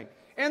crazy thing.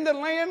 And the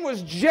land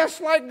was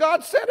just like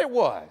God said it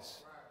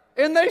was.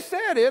 And they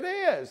said it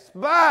is.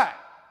 But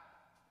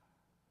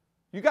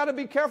You got to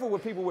be careful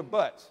with people with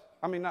butts.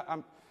 I mean,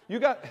 you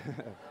got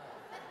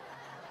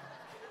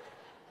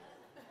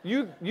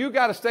you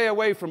got to stay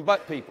away from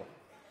butt people.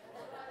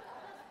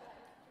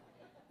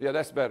 Yeah,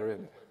 that's better,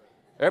 isn't it?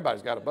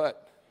 Everybody's got a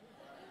butt.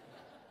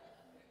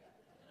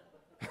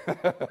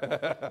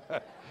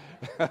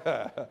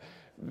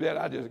 Then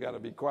I just got to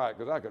be quiet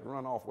because I could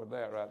run off with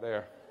that right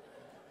there.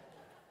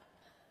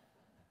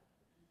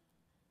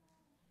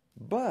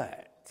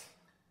 But,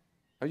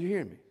 are you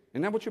hearing me?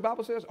 Isn't that what your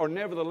Bible says? Or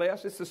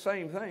nevertheless, it's the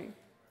same thing.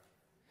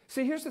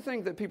 See, here's the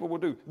thing that people will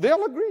do.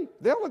 They'll agree.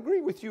 They'll agree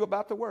with you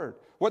about the Word.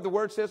 What the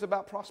Word says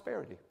about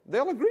prosperity.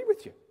 They'll agree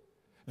with you.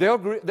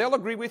 They'll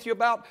agree with you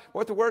about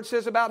what the Word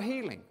says about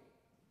healing.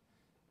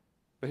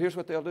 But here's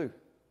what they'll do.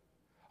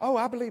 Oh,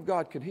 I believe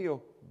God can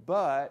heal,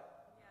 but...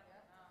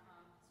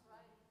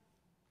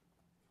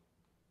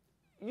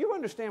 You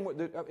understand what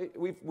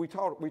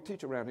we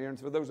teach around here, and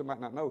for those that might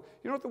not know,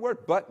 you know what the word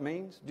but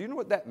means? Do you know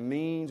what that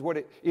means, what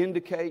it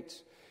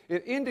indicates?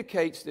 It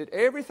indicates that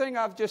everything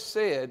I've just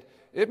said,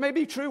 it may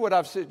be true what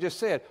I've just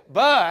said,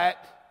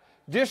 but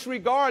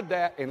disregard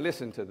that and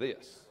listen to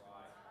this.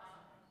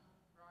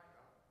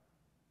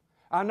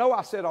 I know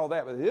I said all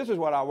that, but this is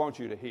what I want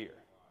you to hear.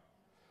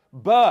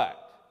 But,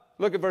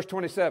 look at verse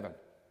 27.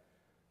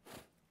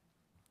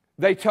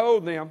 They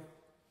told them,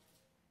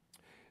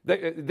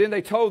 then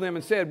they told them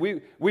and said,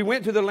 we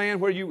went to the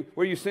land where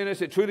you sent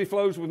us. It truly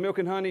flows with milk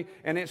and honey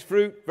and its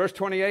fruit. Verse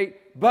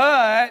 28,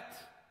 but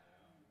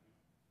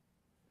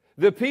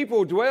the people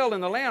who dwell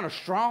in the land are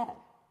strong.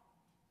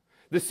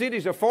 The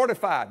cities are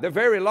fortified. They're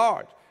very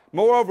large.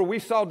 Moreover, we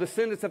saw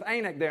descendants of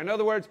Anak there. In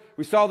other words,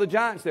 we saw the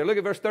giants there. Look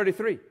at verse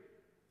 33.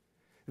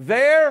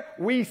 There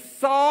we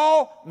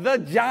saw the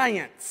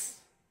giants.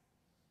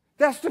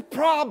 That's the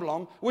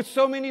problem with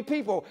so many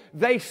people.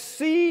 They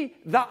see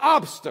the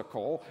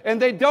obstacle and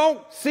they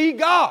don't see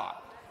God.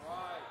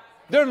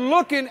 They're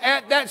looking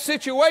at that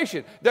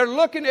situation. They're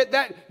looking at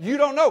that. You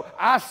don't know.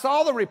 I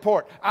saw the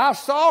report. I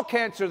saw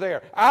cancer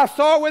there. I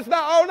saw it with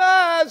my own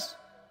eyes.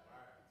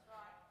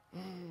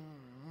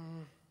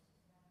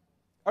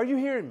 Are you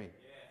hearing me?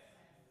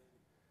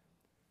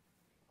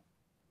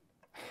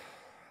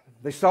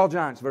 They saw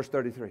giants, verse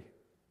 33.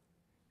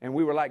 And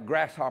we were like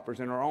grasshoppers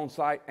in our own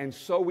sight, and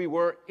so we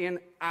were in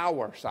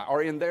our sight,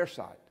 or in their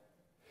sight.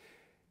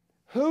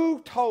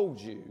 Who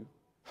told you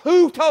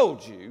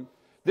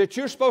that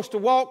you're supposed to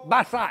walk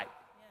by sight?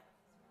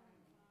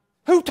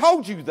 Who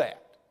told you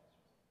that?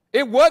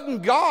 It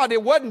wasn't God,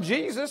 it wasn't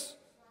Jesus.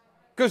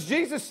 Because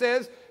Jesus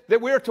says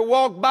that we're to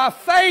walk by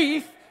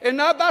faith and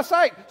not by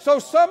sight. So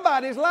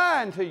somebody's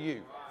lying to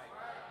you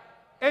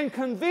and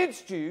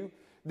convinced you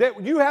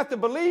that you have to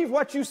believe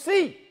what you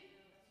see.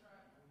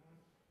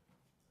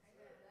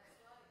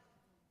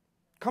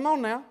 Come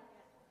on now.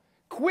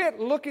 Quit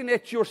looking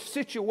at your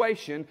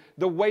situation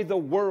the way the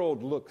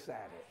world looks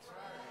at it.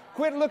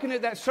 Quit looking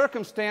at that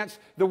circumstance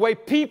the way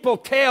people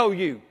tell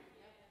you.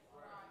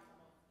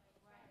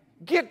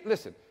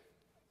 Listen.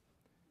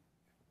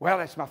 Well,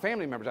 that's my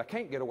family members. I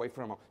can't get away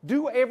from them.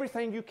 Do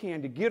everything you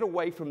can to get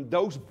away from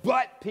those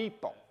but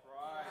people.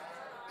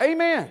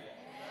 Amen.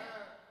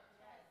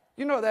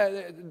 You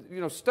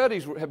know,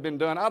 studies have been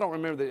done. I don't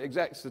remember the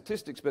exact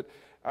statistics, but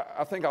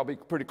I think I'll be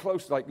pretty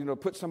close. Like,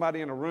 put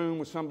somebody in a room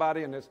with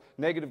somebody, and this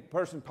negative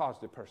person,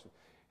 positive person.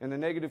 And the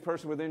negative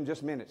person, within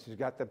just minutes, has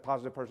got the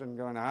positive person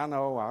going, I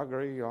know, I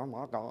agree, oh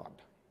my God.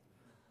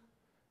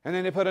 And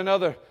then they put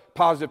another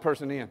positive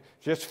person in.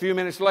 Just a few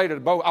minutes later,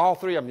 all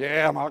three of them,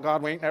 yeah, my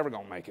God, we ain't never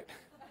going to make it.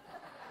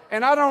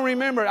 And I don't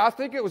remember, I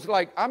think it was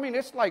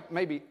it's like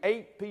maybe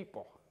 8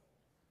 people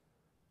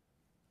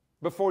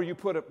before you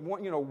put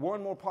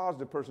one more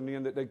positive person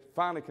in that they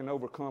finally can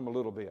overcome a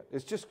little bit.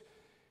 It's just,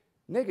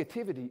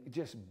 negativity,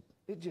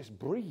 it just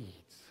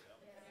breeds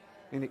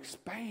and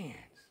expands.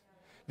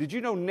 Did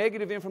you know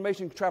negative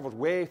information travels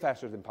way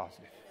faster than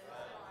positive?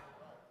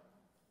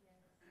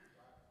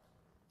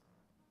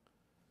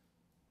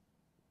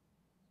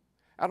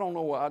 I don't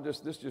know why, this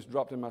just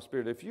dropped in my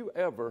spirit. If you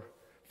ever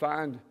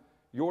find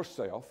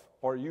yourself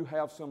or you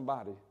have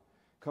somebody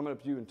coming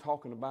up to you and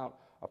talking about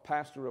a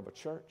pastor of a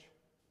church,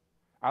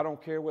 I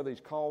don't care whether he's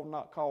called or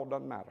not called,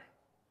 doesn't matter.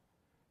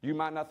 You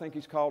might not think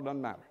he's called,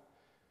 doesn't matter.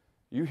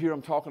 You hear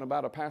them talking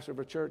about a pastor of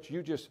a church,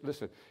 you just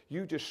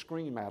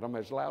scream at them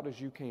as loud as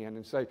you can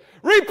and say,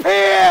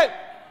 repent!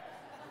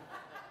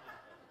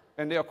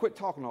 And they'll quit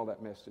talking all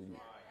that mess to you.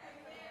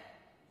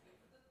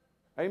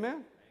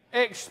 Amen?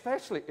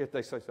 Especially if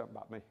they say something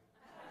about me.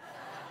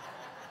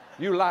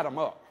 You light them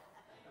up.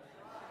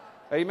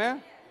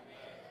 Amen?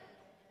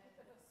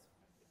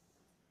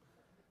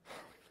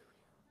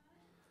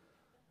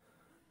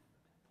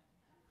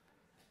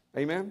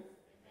 Amen?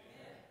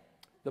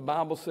 The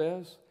Bible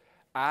says,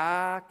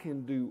 I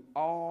can do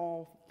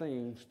all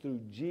things through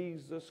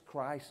Jesus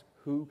Christ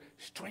who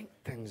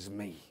strengthens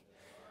me.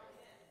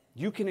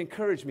 You can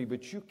encourage me,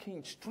 but you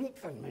can't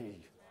strengthen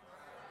me.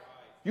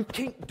 You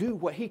can't do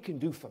what he can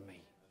do for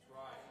me.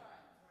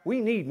 We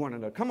need one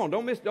another. Come on,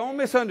 don't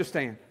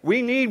misunderstand.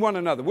 We need one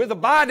another. We're the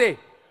body.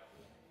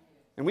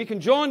 And we can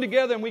join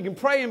together and we can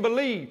pray and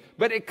believe.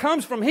 But it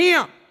comes from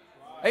Him.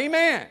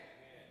 Amen.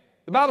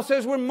 The Bible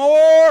says we're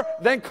more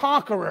than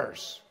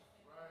conquerors.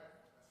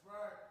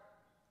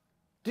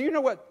 Do you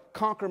know what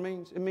conquer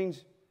means? It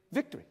means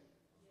victory.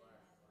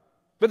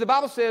 But the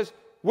Bible says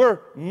we're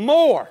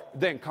more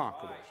than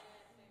conquerors.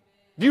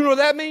 Do you know what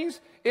that means?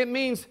 It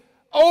means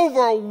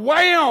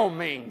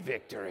overwhelming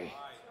victory.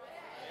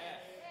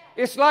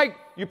 It's like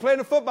you play in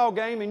a football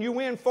game and you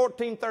win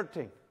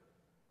 14-13.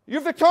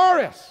 You're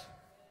victorious.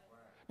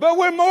 But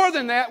we're more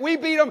than that. We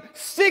beat them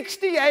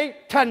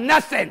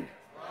 68-0.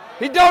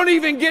 He don't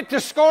even get to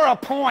score a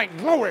point.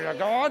 Glory to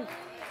God.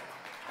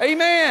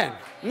 Amen.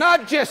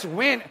 Not just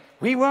win.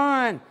 We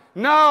won.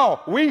 No,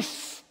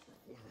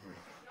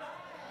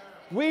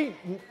 they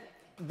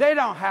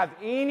don't have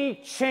any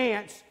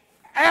chance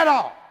at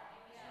all.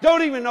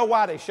 Don't even know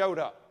why they showed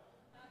up.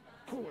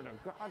 Glory to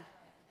God.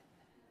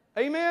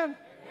 Amen.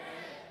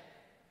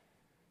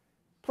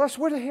 Plus,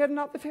 we're the head,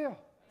 not the tail.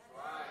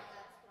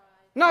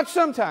 Not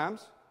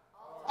sometimes.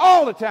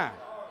 All the time.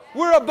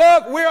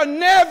 We're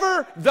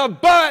never the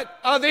butt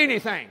of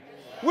anything.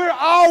 We're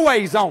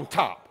always on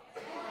top.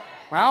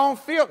 Well, I don't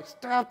feel,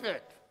 stop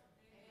it.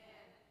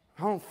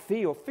 I don't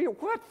feel. Feel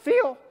what?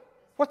 Feel?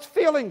 What's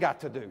feeling got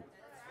to do?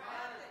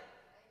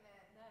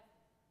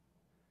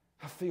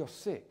 I feel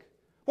sick.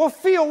 Well,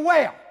 feel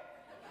well.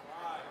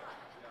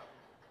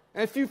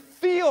 And if you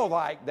feel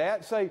like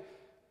that, say,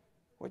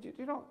 well,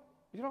 you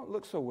don't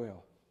look so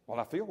well. Well,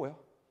 I feel well.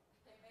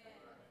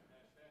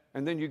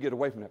 And then you get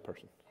away from that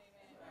person.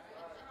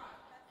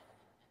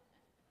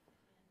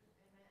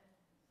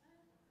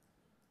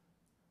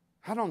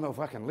 I don't know if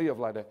I can live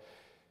like that.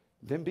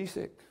 Then be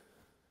sick.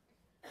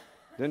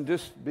 Then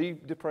just be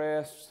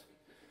depressed.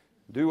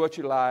 Do what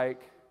you like.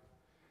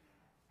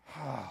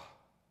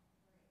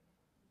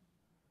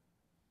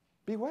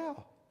 Be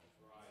well.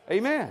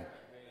 Amen.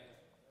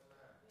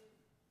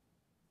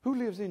 Who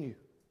lives in you?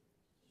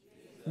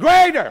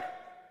 Greater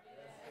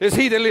is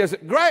He that lives.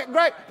 Great.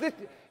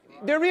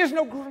 There is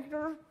no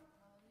greater.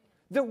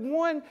 The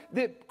one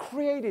that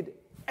created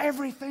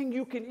everything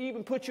you can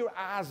even put your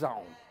eyes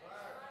on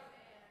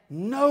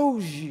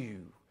knows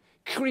you,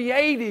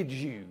 created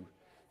you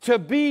to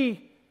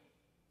be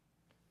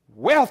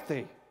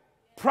wealthy,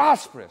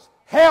 prosperous,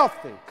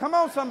 healthy. Come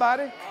on,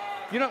 somebody.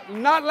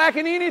 Not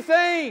lacking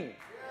anything.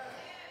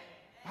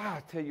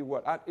 I tell you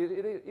what,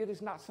 it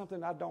is not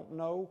something I don't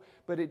know,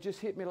 but it just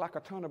hit me like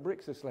a ton of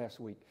bricks this last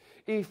week.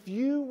 If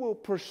you will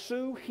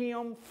pursue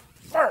Him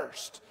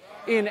first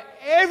in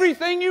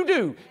everything you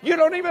do, you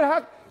don't even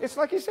have, it's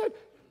like He said,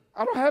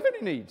 I don't have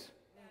any needs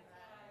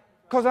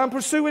because I'm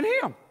pursuing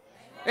Him.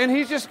 And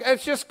it's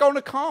just going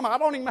to come. I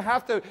don't even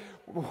have to,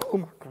 oh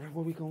my God,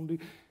 what are we going to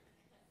do?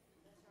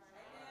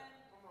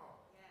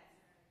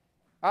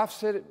 I've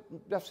said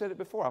it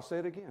before. I'll say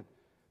it again.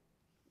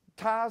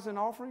 Tithes and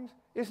offerings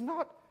is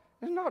not,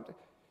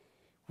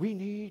 we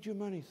need your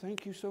money.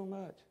 Thank you so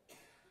much.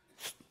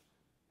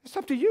 It's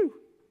up to you.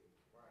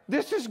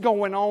 This is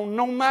going on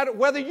no matter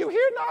whether you're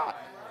here or not.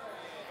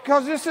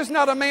 Because this is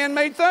not a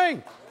man-made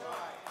thing.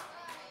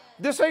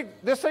 This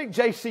ain't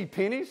J.C.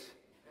 Penney's.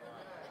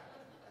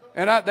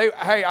 And I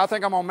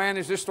think I'm going to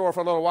manage this store for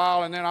a little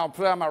while, and then I'll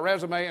put out my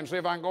resume and see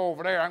if I can go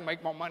over there. I can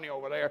make more money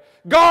over there.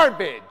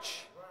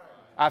 Garbage.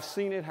 I've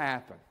seen it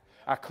happen.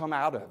 I come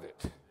out of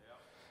it.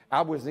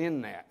 I was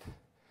in that.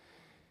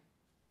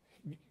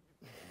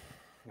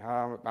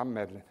 I'm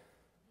meddling.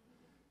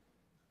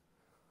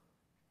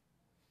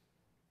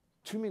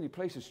 Too many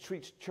places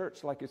treat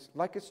church like it's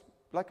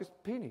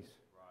pennies.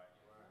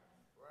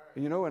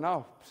 And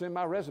I'll send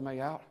my resume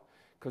out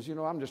because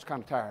I'm just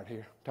kind of tired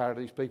here. Tired of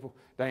these people.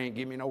 They ain't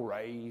give me no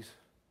raise.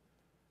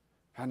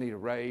 I need a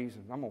raise,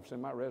 and I'm gonna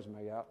send my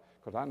resume out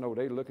because I know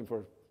they're looking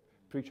for a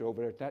preacher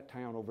over there at that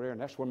town over there, and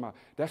that's where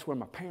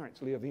my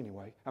parents live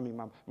anyway. I mean,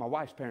 my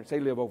wife's parents, they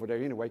live over there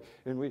anyway,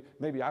 and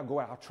maybe I'll go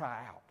out, I'll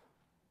try out.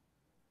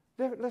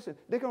 Listen,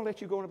 they're going to let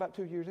you go in about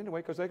 2 years anyway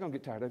because they're going to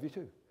get tired of you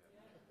too.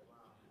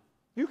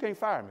 You can't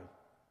fire me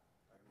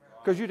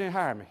because you didn't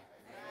hire me.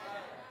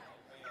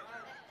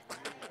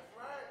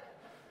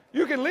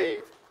 You can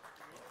leave,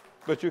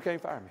 but you can't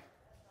fire me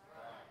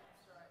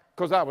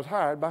because I was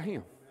hired by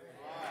Him.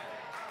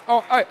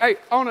 Oh, hey,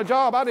 on a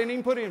job I didn't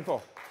even put in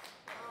for.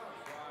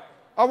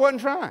 I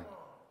wasn't trying.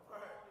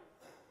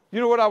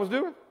 You know what I was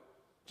doing?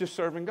 Just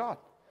serving God.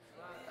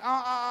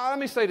 Let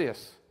me say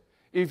this.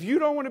 If you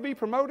don't want to be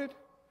promoted,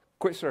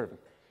 quit serving.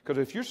 Because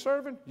if you're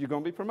serving, you're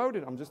going to be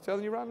promoted. I'm just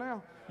telling you right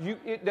now.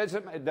 It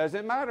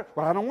doesn't matter.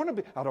 Well, I don't want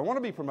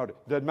to be promoted.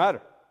 Doesn't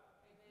matter.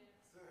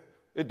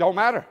 It don't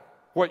matter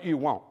what you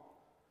want.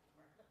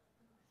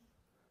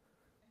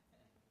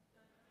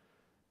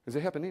 Is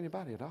it helping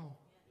anybody at all?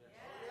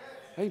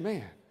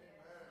 Amen.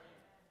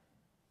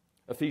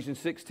 Ephesians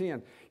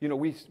 6:10.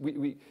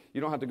 We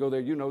you don't have to go there.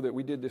 You know that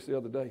we did this the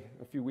other day,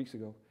 a few weeks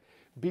ago.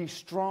 Be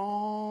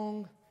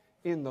strong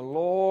in the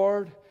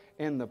Lord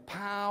and the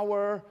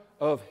power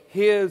of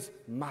His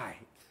might.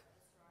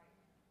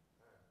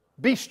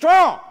 Be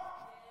strong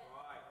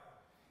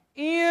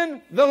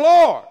in the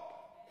Lord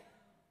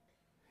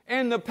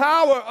and the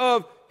power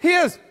of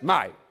His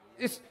might.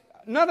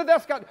 None of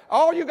that's got,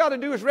 all you got to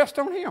do is rest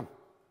on Him.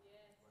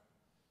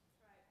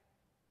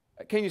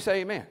 Can you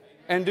say amen?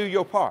 And do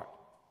your part.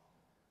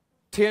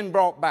 10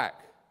 brought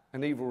back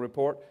an evil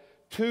report.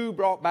 2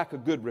 brought back a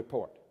good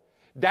report.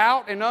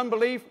 Doubt and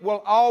unbelief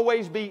will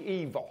always be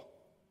evil.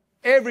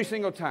 Every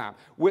single time.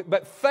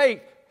 But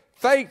faith,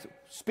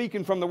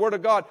 speaking from the Word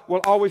of God,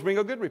 will always bring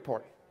a good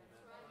report.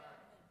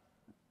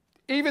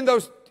 Even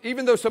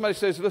though somebody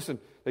says, listen,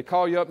 they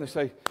call you up and they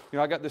say,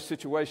 I got this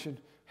situation,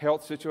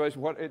 health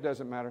situation, it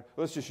doesn't matter.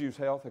 Let's just use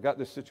health. I got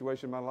this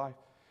situation in my life.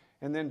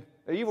 And then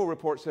the evil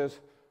report says,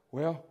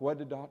 well, what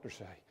did the doctor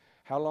say?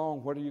 How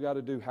long? What do you got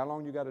to do? How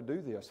long you got to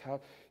do this? How,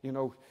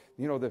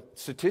 the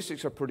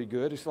statistics are pretty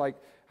good. It's like,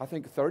 I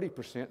think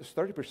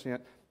 30%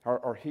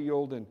 are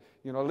healed, and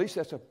at least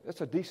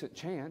that's a decent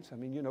chance. I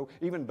mean,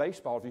 even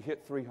baseball, if you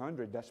hit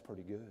 300, that's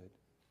pretty good.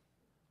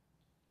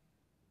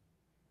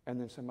 And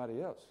then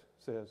somebody else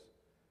says,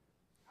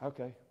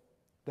 okay,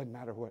 doesn't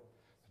matter what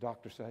the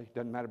doctors say,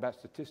 doesn't matter about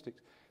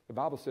statistics. The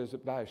Bible says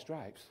that by His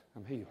stripes,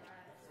 I'm healed.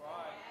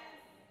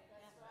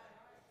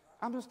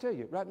 I'm just telling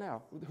you right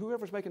now,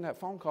 whoever's making that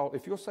phone call,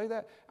 if you'll say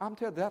that, I'm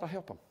telling you that'll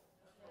help them.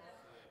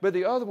 But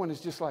the other one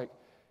is just like,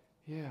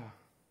 yeah,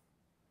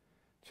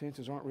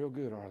 chances aren't real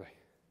good, are they?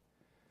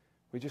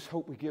 We just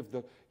hope we give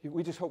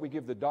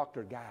the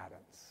doctor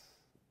guidance.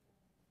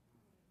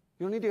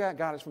 You don't need to get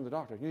guidance from the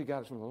doctor. You need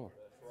guidance from the Lord.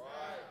 That's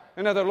right.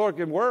 And now the Lord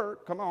can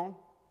work. Come on,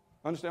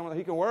 understand what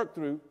He can work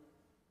through.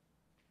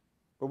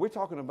 But we're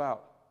talking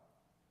about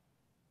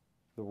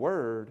the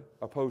Word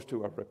opposed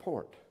to a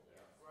report.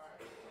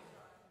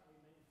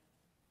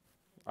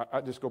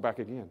 I just go back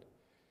again.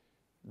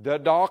 The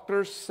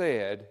doctor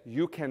said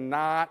you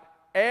cannot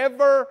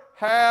ever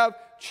have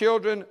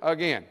children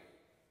again.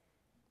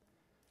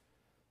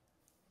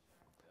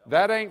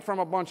 That ain't from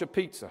a bunch of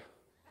pizza.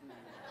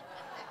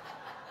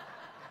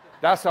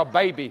 That's a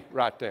baby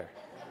right there.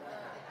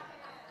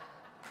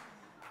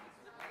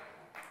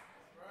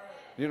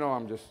 You know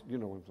what I'm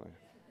saying.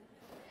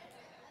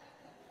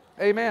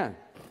 Amen.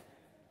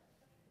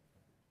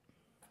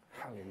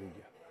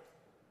 Hallelujah.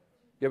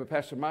 Yeah, but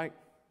Pastor Mike,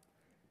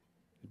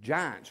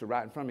 giants are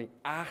right in front of me.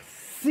 I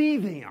see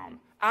them.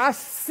 I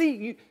see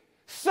you.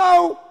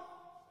 So,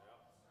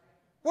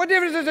 what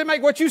difference does it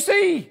make what you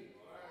see?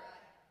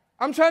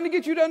 I'm trying to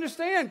get you to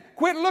understand.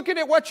 Quit looking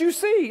at what you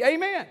see.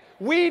 Amen.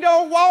 We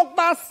don't walk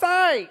by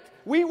sight.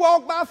 We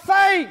walk by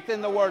faith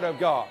in the Word of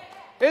God.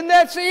 And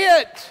that's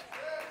it.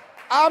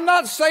 I'm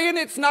not saying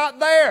it's not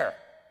there.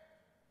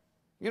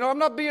 I'm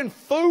not being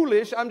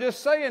foolish. I'm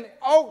just saying,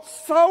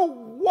 so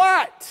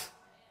what?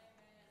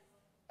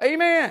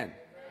 Amen.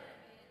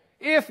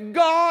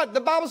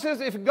 The Bible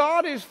says, if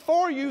God is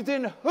for you,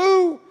 then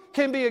who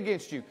can be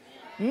against you?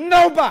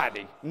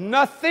 Nobody.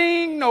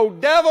 Nothing, no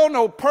devil,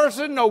 no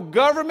person, no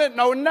government,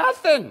 no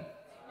nothing.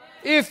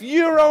 If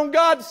you're on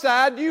God's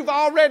side, you've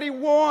already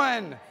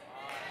won.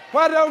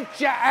 Why don't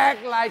you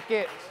act like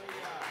it?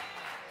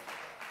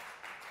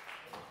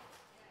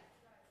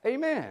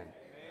 Amen.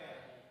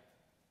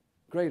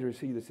 Greater is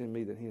He that's in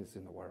me than he that's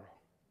in the world.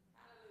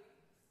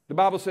 The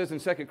Bible says in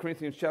 2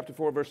 Corinthians chapter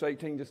 4, verse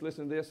 18, just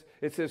listen to this.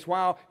 It says,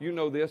 while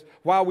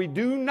we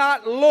do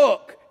not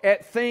look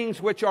at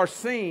things which are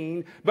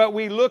seen, but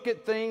we look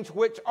at things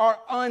which are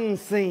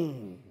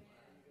unseen.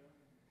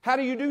 How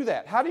do you do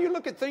that? How do you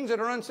look at things that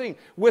are unseen?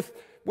 With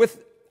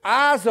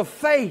eyes of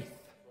faith.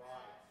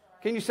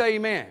 Can you say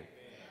amen?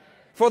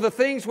 For the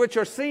things which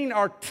are seen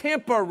are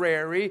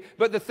temporary,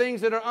 but the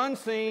things that are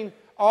unseen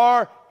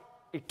are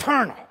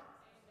eternal.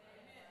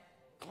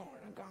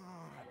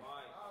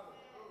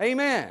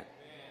 Amen.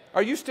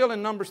 Are you still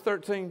in Numbers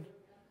 13?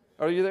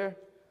 Are you there?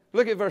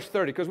 Look at verse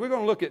 30, because we're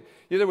going to look at,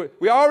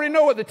 we already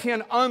know what the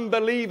 10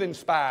 unbelieving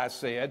spies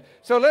said.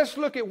 So let's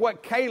look at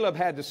what Caleb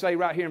had to say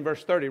right here in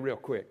verse 30 real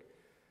quick.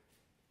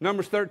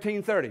 Numbers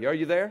 13:30. Are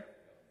you there?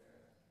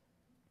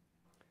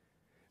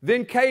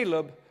 Then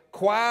Caleb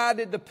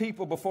quieted the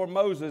people before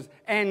Moses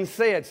and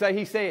said, say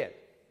he said.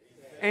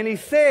 And he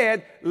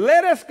said,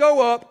 let us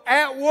go up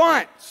at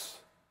once.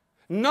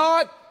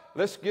 Not,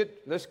 let's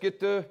get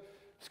the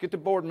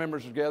board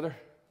members together.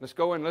 Let's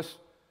go and let's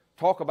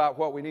talk about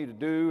what we need to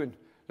do, and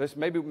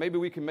maybe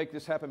we can make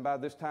this happen by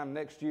this time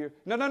next year.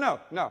 No.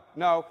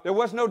 There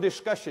was no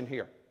discussion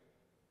here.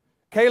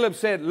 Caleb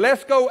said,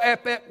 let's go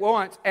up at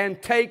once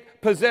and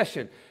take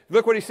possession.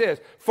 Look what he says.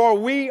 For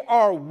we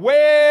are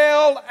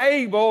well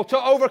able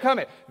to overcome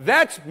it.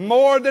 That's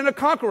more than a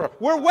conqueror.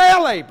 We're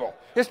well able.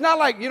 It's not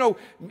like,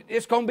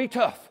 it's going to be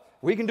tough.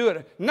 We can do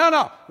it.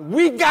 No.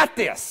 We got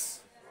this.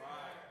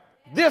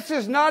 This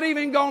is not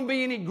even going to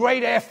be any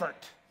great effort.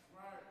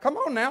 Come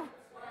on now.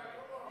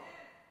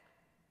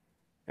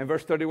 And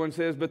verse 31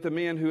 says, but the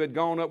men who had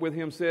gone up with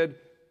him said,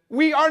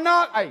 we are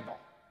not able.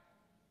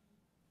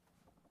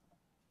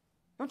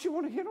 Don't you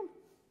want to hit them?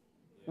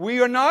 We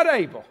are not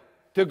able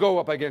to go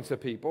up against the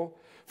people,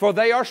 for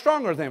they are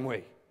stronger than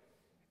we.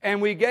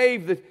 And they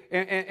gave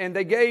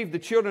the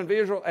children of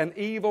Israel an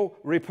evil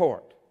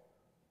report.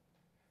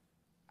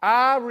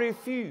 I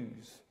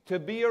refuse to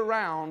be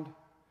around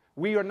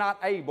We are not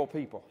able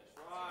people.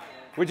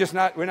 We're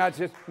not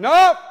just,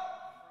 nope.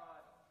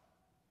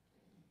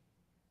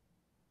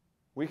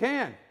 We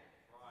can.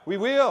 We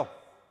will.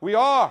 We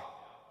are.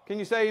 Can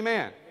you say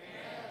amen?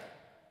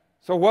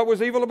 So what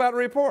was evil about the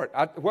report?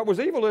 What was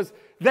evil is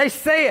they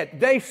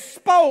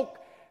spoke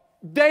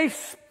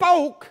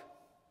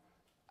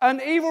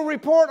an evil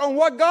report on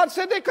what God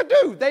said they could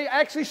do. They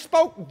actually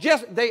spoke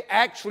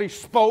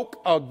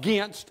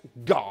against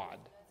God.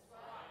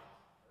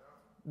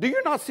 Do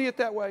you not see it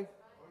that way?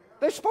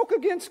 They spoke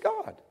against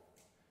God.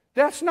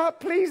 That's not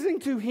pleasing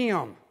to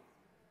Him.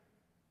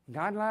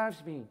 God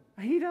loves me.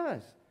 He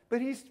does.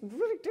 But He's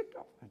really ticked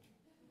off at you.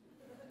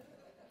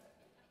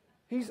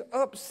 He's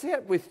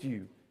upset with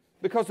you.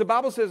 Because the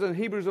Bible says in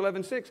Hebrews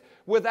 11:6,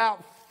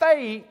 without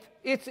faith,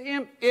 it's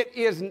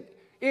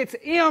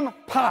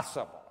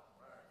impossible,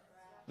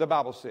 the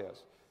Bible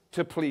says,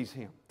 to please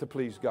Him, to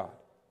please God.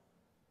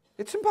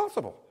 It's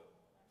impossible.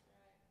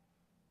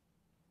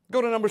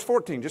 Go to Numbers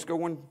 14. Just go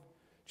one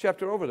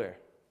chapter over there.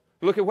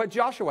 Look at what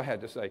Joshua had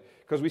to say.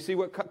 Because we see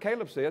what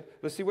Caleb said.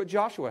 Let's see what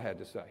Joshua had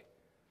to say.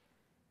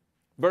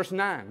 Verse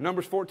 9.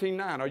 Numbers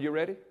 14:9. Are you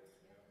ready?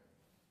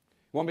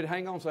 Want me to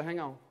hang on? So hang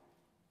on.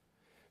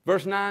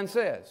 Verse 9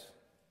 says,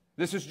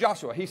 this is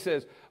Joshua. He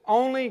says,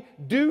 only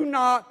do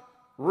not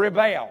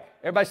rebel.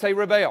 Everybody say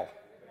rebel.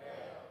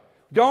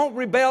 Don't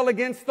rebel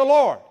against the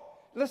Lord.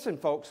 Listen,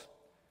 folks.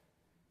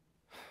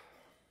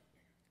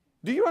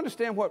 Do you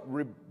understand what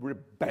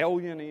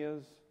rebellion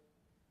is?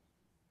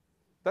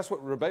 That's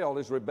what rebel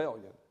is,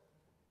 rebellion.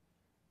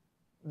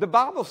 The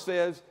Bible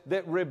says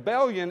that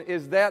rebellion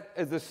is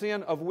the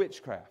sin of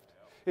witchcraft.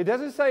 It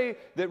doesn't say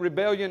that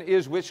rebellion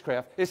is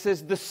witchcraft. It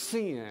says the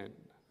sin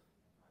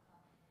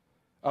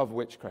of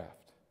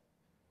witchcraft.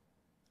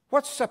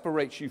 What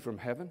separates you from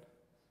heaven?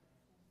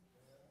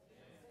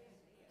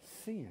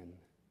 Sin.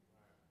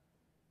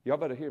 Y'all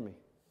better hear me.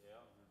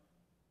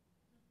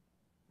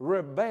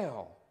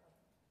 Rebel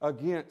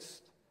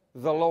against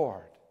the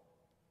Lord.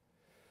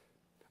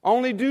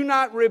 Only do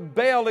not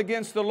rebel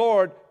against the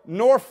Lord,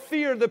 nor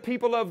fear the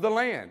people of the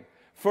land,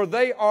 for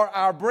they are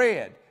our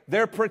bread.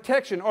 Their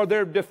protection or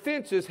their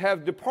defenses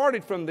have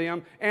departed from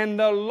them, and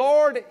the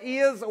Lord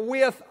is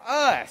with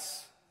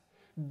us.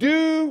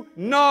 Do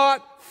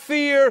not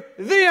fear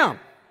them.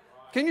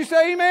 Can you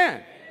say amen?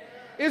 Amen.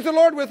 Is the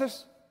Lord with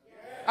us?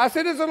 Yes. I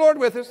said, is the Lord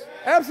with us? Yes.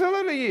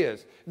 Absolutely He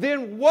is.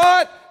 Then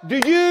what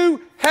do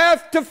you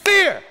have to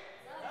fear?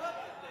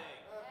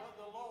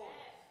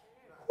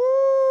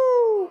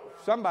 Woo!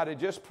 Somebody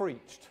just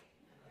preached.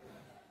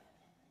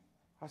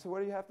 I said,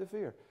 what do you have to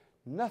fear?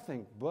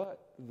 Nothing but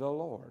the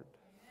Lord.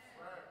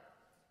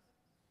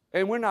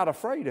 And we're not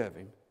afraid of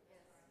Him.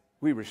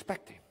 We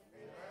respect Him.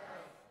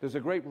 There's a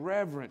great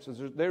reverence.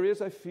 There is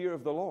a fear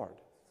of the Lord.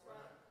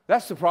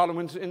 That's the problem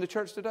in the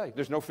church today.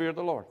 There's no fear of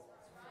the Lord.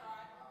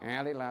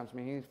 And He loves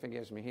me. He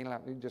forgives me. I'm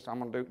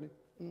going to do it.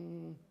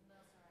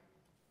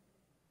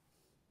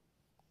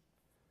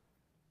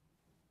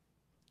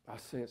 I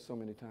say it so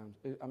many times.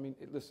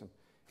 Listen,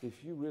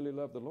 if you really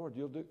love the Lord,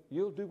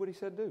 you'll do what He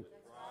said do.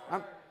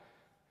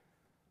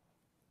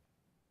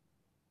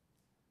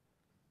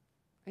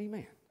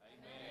 Amen.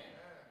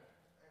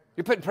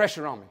 You're putting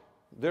pressure on me.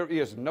 There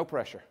is no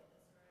pressure.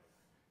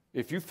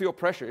 If you feel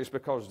pressure, it's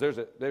because there's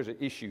an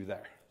issue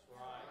there.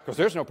 Because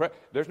there's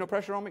no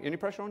pressure on me. Any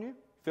pressure on you?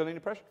 Feel any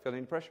pressure? Feel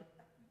any pressure?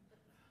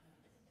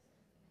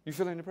 You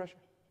feel any pressure?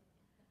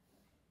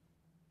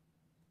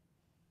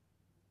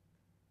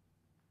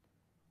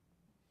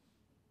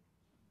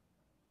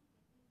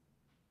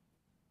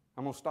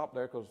 I'm going to stop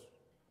there because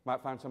I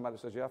might find somebody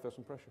that says, yeah, I feel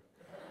some pressure.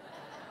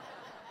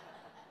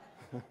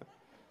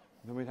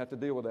 Then we'd have to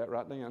deal with that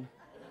right then.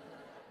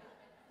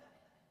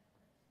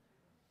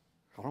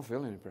 I don't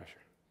feel any pressure.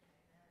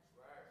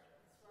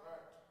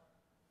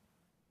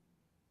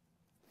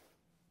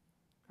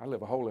 I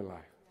live a holy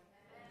life.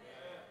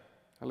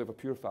 I live a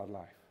purified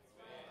life.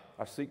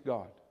 I seek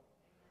God.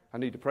 I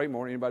need to pray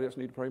more. Anybody else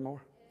need to pray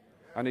more?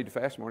 I need to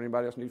fast more.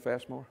 Anybody else need to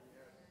fast more?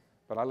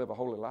 But I live a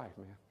holy life,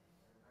 man.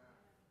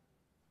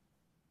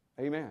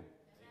 Amen.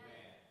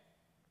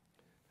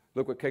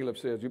 Look what Caleb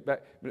says. You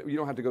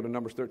don't have to go to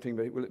Numbers 13,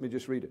 but let me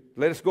just read it.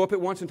 Let us go up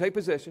at once and take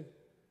possession,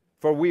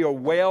 for we are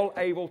well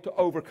able to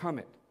overcome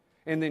it.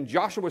 And then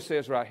Joshua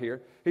says right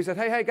here, he said,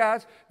 hey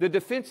guys, the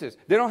defenses,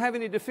 they don't have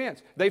any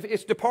defense.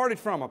 It's departed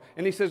from them.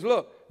 And he says,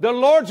 look, the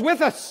Lord's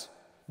with us.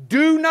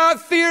 Do not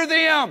fear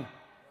them.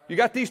 You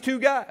got these two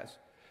guys.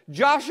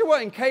 Joshua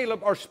and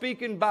Caleb are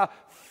speaking by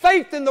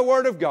faith in the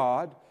Word of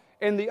God,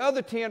 and the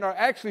other 10 are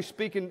actually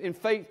speaking in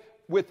faith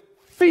with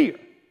fear.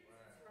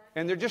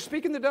 And they're just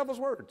speaking the devil's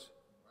words.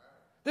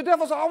 The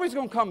devil's always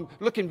going to come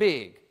looking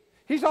big.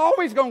 He's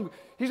always going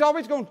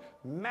to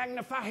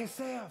magnify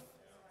himself.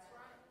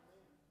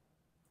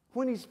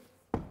 When he's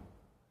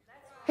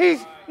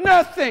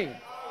nothing.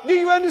 Do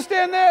you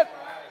understand that?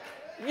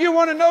 You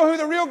want to know who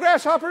the real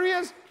grasshopper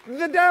is?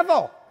 The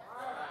devil.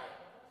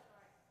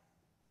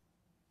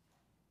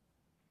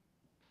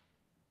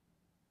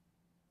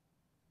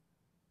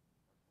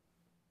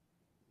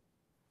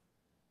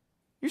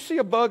 You see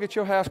a bug at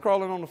your house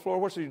crawling on the floor,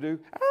 what do you do?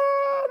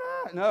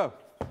 Ah, no.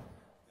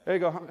 There you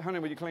go. Honey,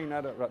 will you clean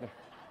that up right there?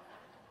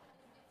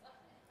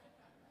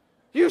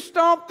 You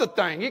stomp the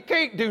thing. It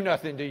can't do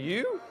nothing to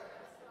you.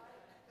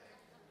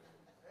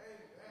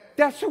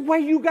 That's the way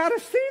you got to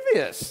see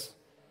this.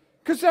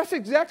 Because that's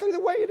exactly the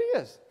way it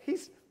is.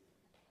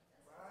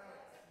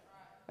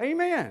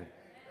 Amen.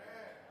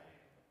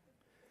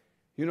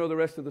 You know the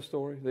rest of the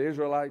story? The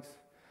Israelites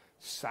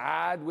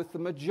side with the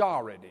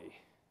majority.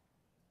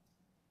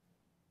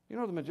 You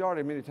know the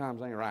majority many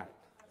times ain't right.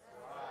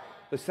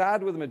 They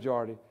side with the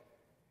majority.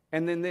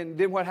 And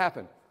then what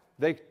happened?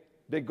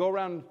 They go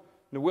around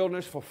the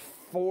wilderness for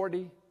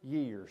 40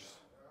 years.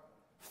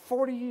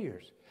 40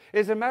 years.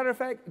 As a matter of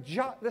fact,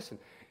 listen,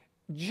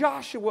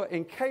 Joshua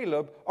and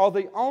Caleb are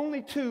the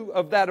only two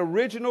of that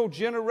original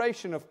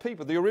generation of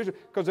people. The original,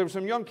 because there were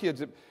some young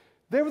kids.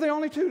 They were the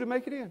only two to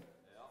make it in.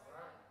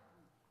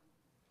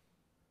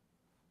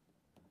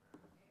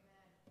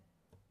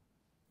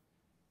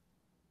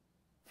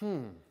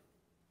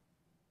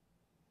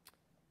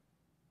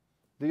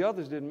 The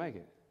others didn't make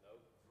it.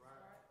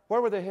 Where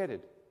were they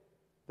headed?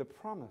 The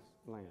promised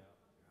land.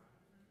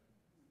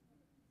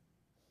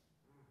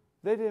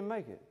 They didn't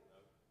make it.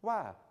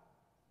 Why?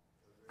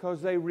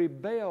 Because they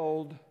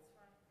rebelled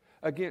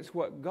against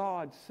what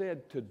God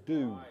said to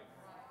do.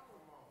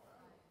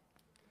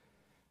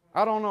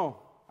 I don't know,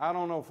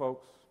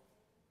 folks.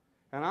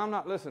 And I'm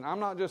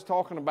not just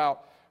talking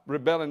about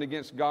rebelling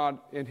against God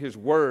in His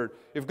Word.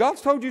 If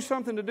God's told you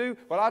something to do,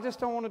 well, I just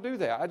don't want to do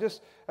that. I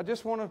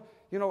just want to,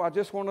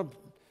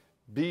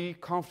 be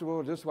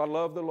comfortable. I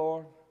love the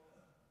Lord.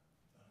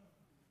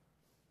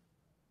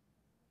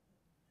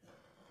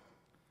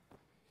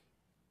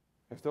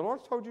 If the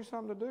Lord's told you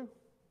something to do,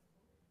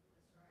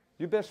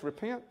 you best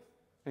repent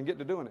and get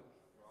to doing it.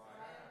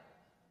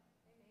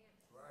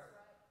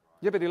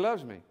 Yeah, but He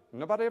loves me.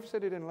 Nobody ever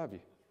said He didn't love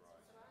you.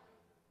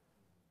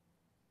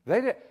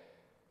 They didn't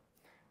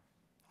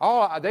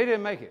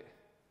make it.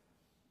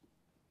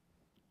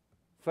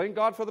 Thank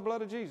God for the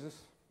blood of Jesus.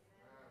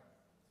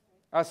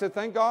 I said,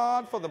 thank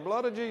God for the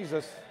blood of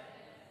Jesus.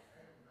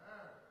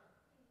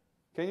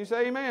 Can you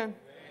say amen?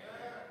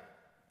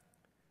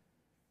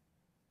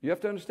 You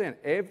have to understand,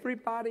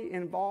 everybody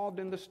involved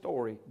in the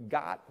story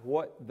got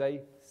what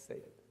they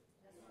said.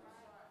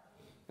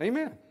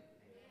 Amen.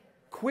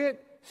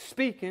 Quit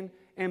speaking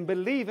and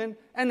believing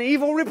an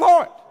evil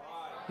report.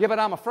 Yeah, but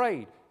I'm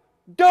afraid.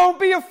 Don't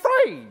be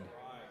afraid.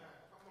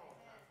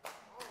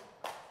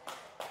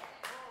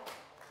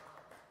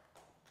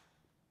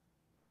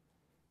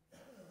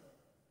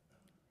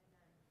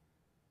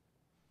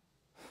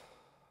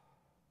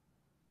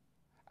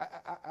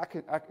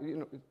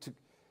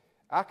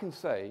 I can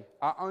say,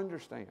 I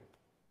understand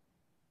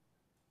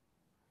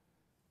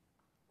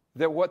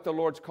that what the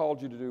Lord's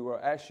called you to do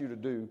or asked you to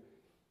do,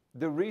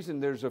 the reason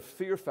there's a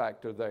fear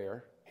factor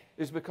there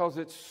is because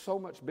it's so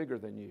much bigger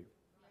than you.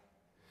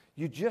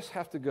 You just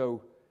have to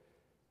go,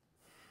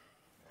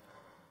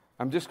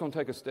 I'm just going to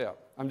take a step.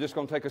 I'm just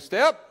going to take a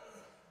step,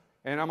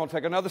 and I'm going to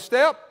take another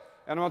step,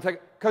 and I'm going to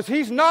take, because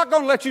He's not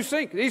going to let you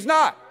sink. He's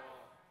not.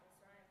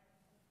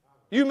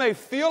 You may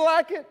feel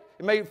like it.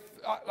 It may,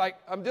 like,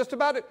 I'm just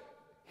about it.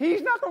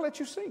 He's not going to let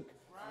you sink.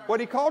 What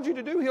He called you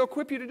to do, He'll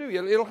equip you to do.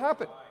 It'll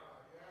happen.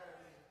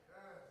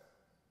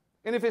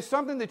 And if it's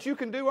something that you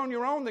can do on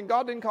your own, then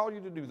God didn't call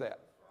you to do that.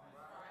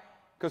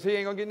 Because He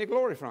ain't going to get any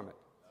glory from it.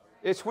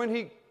 It's when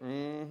He...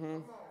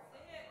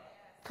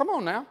 Come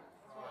on now.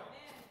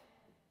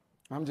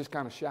 I'm just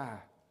kind of shy.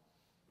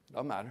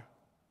 Doesn't matter.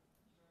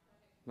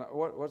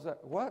 What's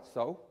that? What?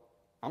 So?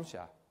 I'm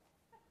shy.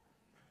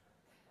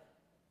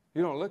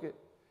 You don't look it.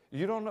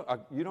 You don't know.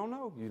 You don't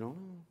know. You don't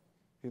know.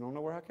 You don't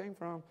know where I came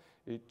from.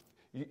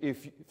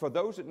 For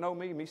those that know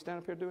me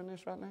standing up here doing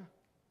this right now,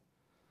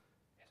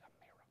 it's a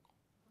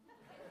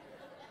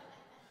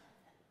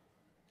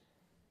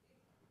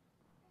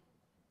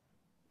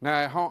miracle. Now,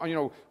 at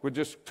home, with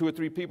just 2 or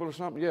 3 people or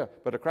something, yeah.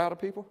 But a crowd of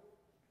people,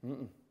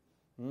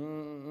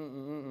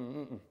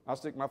 I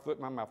stick my foot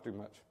in my mouth too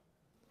much.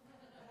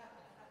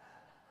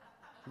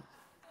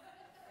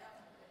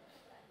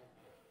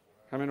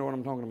 How many know what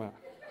I'm talking about?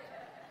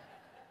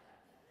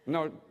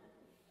 No.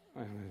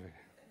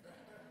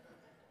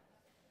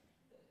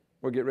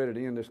 We'll get ready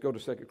to end this. Go to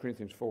 2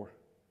 Corinthians 4.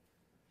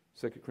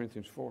 2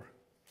 Corinthians 4.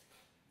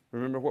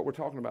 Remember what we're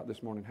talking about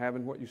this morning,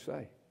 having what you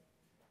say.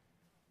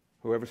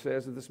 Whoever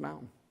says to this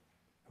mountain,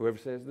 be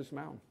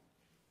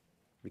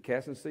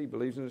cast in the sea,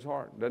 believes in his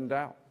heart, doesn't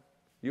doubt,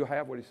 you'll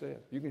have what he says.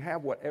 You can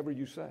have whatever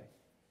you say.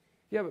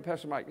 Yeah, but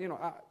Pastor Mike,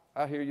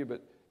 I hear you,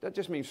 but that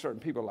just means certain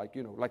people like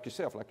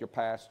yourself, like your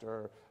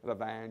pastor, an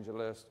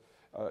evangelist,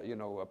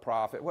 a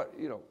prophet,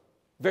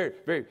 very,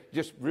 very,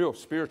 just real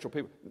spiritual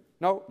people.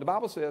 No, the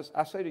Bible says,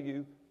 I say to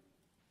you,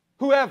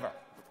 whoever.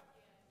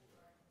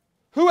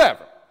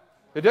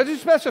 It doesn't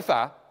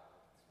specify.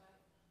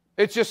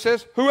 It just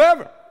says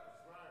whoever.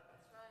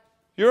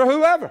 You're a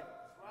whoever.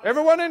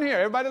 Everyone in here,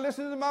 everybody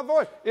listening to my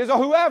voice is a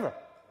whoever.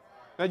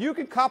 Now, you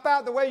can cop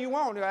out the way you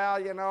want.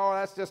 Well,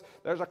 that's just,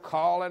 there's a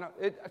call.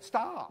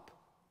 Stop.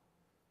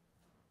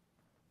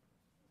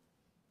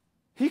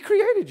 He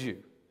created you.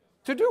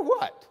 To do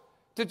what?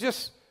 To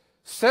just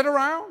sit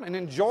around and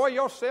enjoy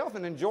yourself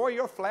and enjoy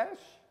your flesh?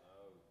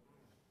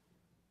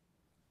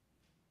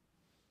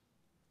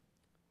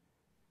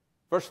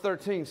 Verse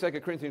 13, 2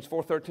 Corinthians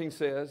 4:13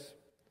 says,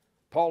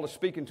 Paul is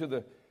speaking to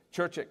the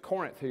church at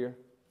Corinth here,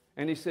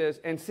 and he says,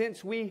 and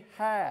since we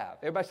have,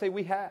 everybody say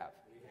we have.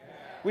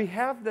 We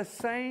have the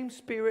same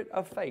spirit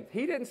of faith.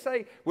 He didn't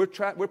say we're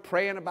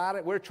praying about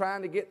it, we're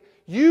trying to get,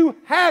 you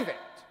have it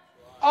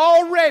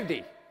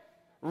already,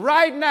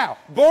 right now,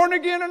 born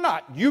again or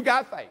not, you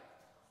got faith.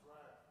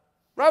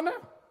 Right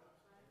now.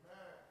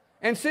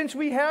 And since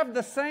we have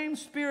the same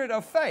spirit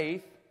of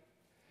faith,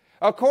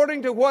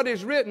 according to what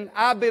is written,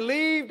 I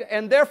believed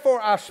and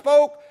therefore I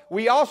spoke.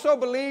 We also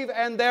believe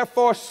and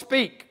therefore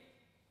speak.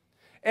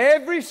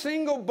 Every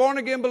single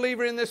born-again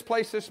believer in this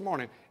place this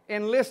morning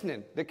and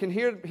listening that can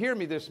hear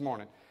me this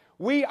morning,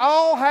 we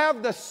all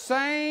have the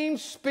same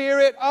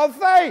spirit of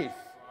faith.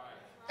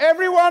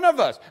 Every one of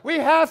us. We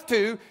have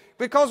to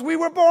because we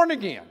were born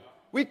again.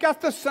 We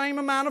got the same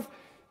amount of.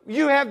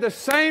 You have the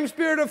same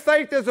spirit of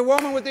faith as the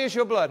woman with the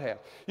issue of blood has.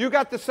 You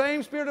got the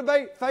same spirit of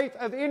faith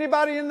of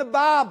anybody in the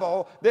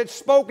Bible that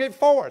spoke it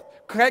forth.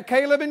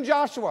 Caleb and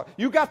Joshua.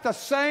 You got the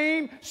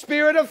same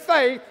spirit of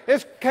faith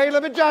as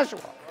Caleb and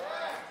Joshua.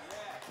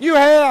 You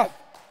have.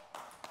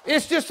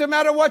 It's just a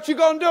matter of what you're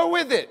going to do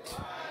with it.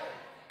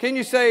 Can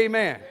you say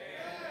amen?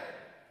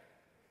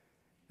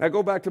 Now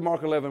go back to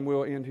Mark 11.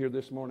 We'll end here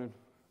this morning.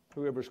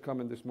 Whoever's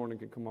coming this morning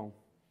can come on.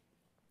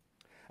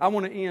 I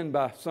want to end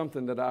by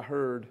something that I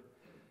heard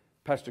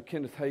Pastor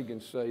Kenneth Hagin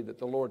say that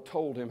the Lord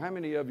told him. How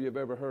many of you have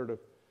ever heard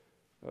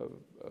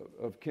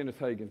of Kenneth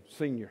Hagin,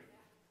 Sr.?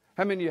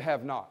 How many of you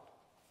have not?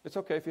 It's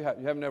okay if you have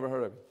never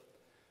heard of him.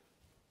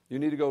 You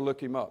need to go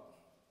look him up.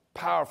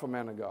 Powerful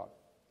man of God.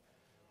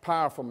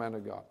 Powerful man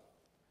of God.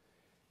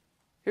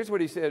 Here's what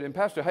he said. And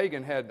Pastor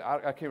Hagin had,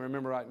 I can't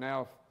remember right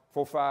now,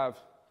 4, 5,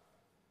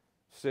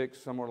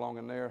 6, somewhere along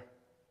in there,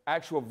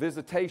 actual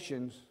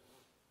visitations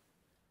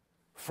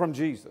from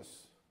Jesus.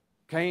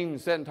 Came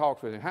and sat and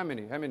talked with him. How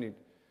many?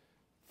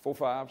 4,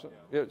 5?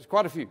 Yeah, it's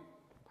quite a few.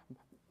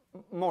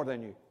 More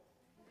than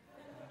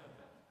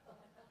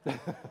you.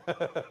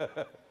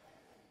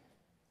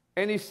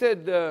 And he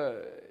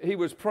said he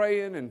was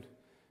praying and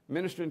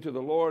ministering to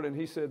the Lord, and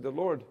he said, the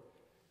Lord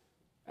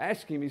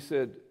asked him, he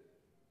said,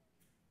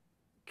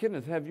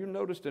 Kenneth, have you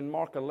noticed in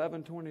Mark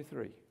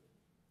 11:23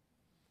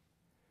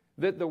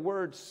 that the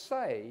word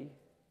say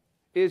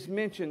is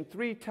mentioned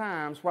 3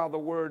 times while the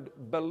word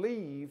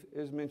believe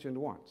is mentioned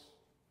once?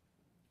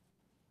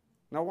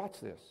 Now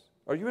watch this.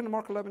 Are you in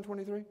Mark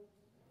 11:23?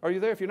 Are you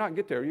there? If you're not,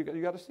 get there. You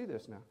got to see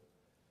this now.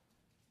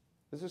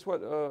 This is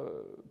what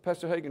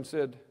Pastor Hagin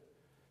said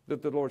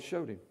that the Lord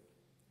showed him.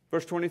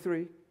 Verse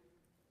 23.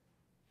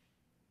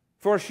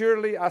 For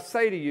surely I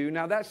say to you,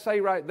 now that say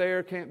right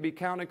there can't be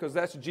counted because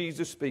that's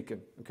Jesus speaking.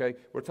 Okay,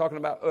 we're talking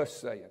about us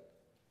saying.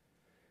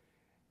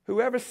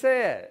 Whoever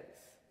says,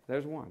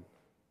 there's one,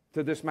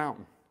 to this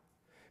mountain,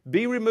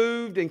 be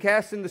removed and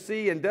cast in the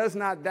sea, and does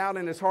not doubt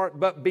in his heart,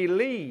 but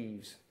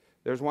believes,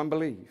 there's one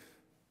believe,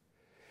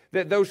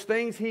 that those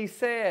things he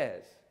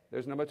says,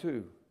 there's number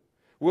 2,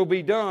 will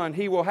be done,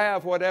 he will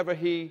have whatever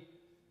he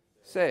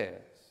says.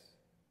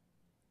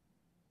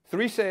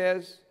 3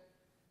 says,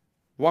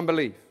 1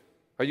 believe.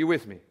 Are you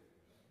with me?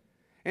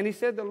 And he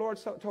said the Lord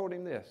told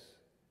him this.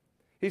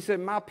 He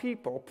said, my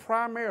people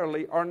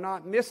primarily are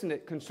not missing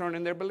it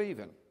concerning their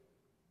believing.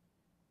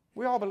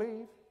 We all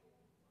believe.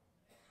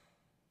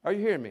 Are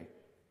you hearing me?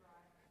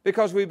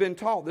 Because we've been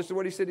taught, this is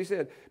what he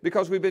said,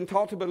 because we've been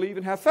taught to believe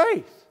and have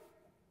faith.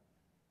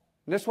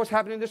 And that's what's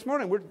happening this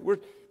morning.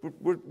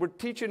 We're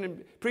teaching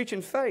and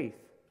preaching faith.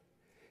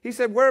 He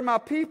said, where my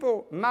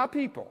people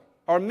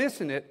are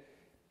missing it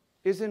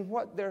is in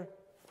what they're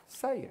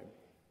saying.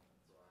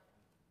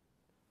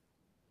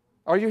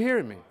 Are you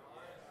hearing me?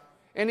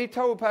 And he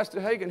told Pastor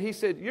Hagin, he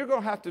said, you're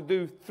going to have to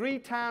do 3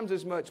 times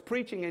as much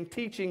preaching and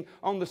teaching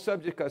on the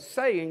subject of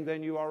saying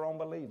than you are on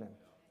believing.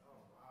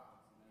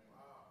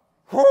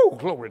 Oh,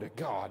 glory to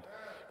God.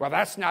 Well,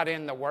 that's not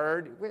in the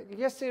Word. Well,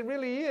 yes, it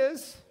really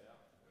is.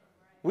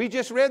 We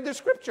just read the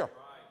Scripture.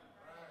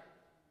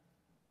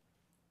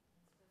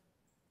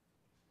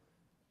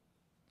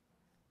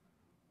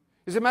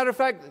 As a matter of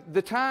fact,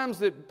 the times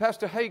that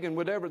Pastor Hagin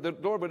the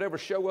Lord would ever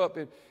show up,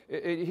 and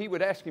he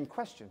would ask him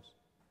questions.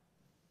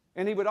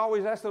 And he would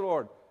always ask the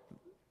Lord.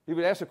 He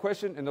would ask a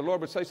question, and the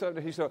Lord would say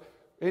something.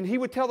 And he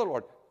would tell the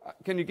Lord,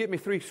 can you give me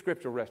 3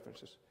 scriptural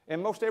references?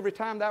 And most every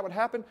time that would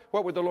happen,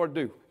 what would the Lord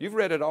do? You've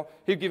read it all.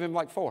 He'd give him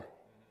like 4.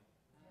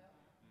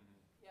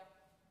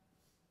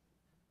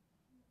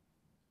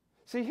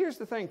 See, here's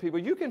the thing, people.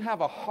 You can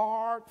have a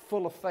heart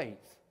full of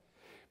faith,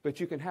 but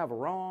you can have a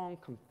wrong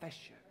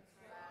confession.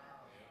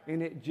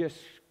 And it just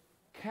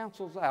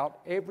cancels out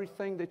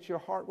everything that your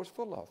heart was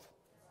full of.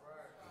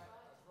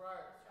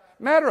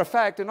 Matter of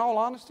fact, in all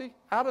honesty,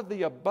 out of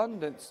the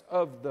abundance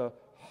of the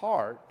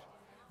heart,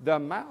 the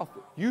mouth,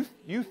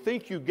 you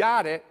think you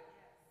got it,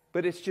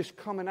 but it's just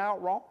coming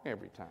out wrong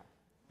every time.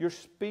 You're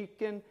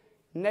speaking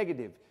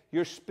negative.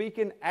 You're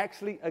speaking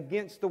actually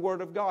against the Word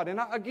of God. And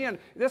again,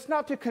 that's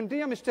not to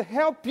condemn, it's to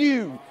help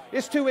you.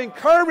 It's to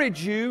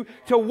encourage you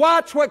to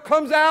watch what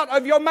comes out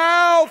of your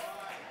mouth.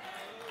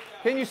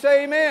 Can you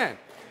say amen?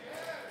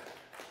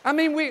 I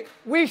mean,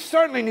 we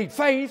certainly need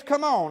faith.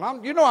 Come on.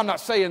 I'm not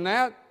saying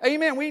that.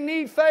 Amen. We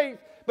need faith.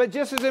 But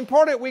just as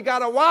important, we got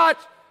to watch.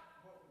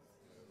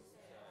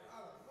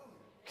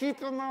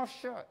 Keep your mouth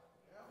shut.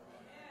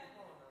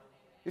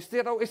 It's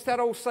that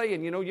old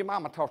saying, your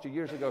mama taught you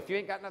years ago, if you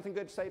ain't got nothing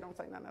good to say, don't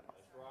say nothing at all.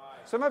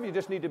 Some of you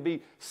just need to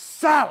be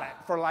silent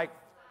for like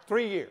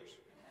 3 years.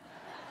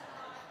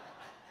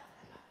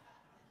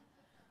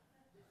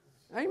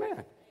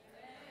 Amen.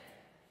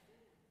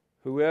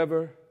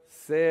 Whoever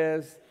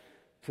says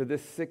to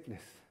this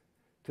sickness,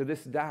 to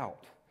this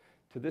doubt,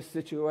 to this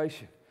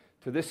situation,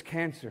 to this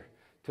cancer,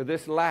 to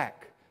this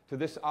lack, to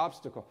this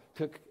obstacle,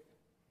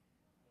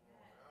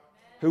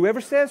 whoever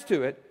says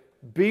to it,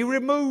 be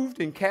removed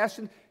and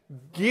cast,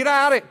 get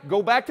out it,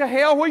 go back to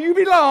hell where you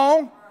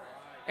belong,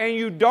 and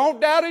you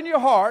don't doubt in your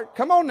heart,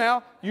 come on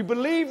now, you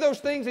believe those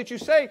things that you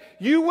say,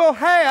 you will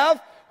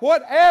have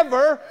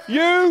whatever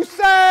you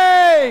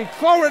say.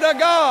 Glory to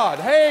God.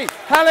 Hey,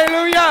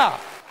 hallelujah.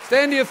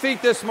 Stand to your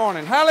feet this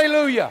morning.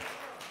 Hallelujah.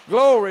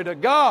 Glory to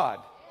God.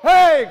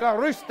 Hey,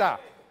 Garusta.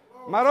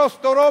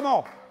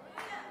 Marostoromo.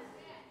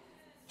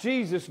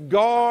 Jesus,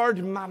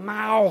 guard my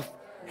mouth.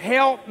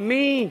 Help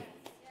me.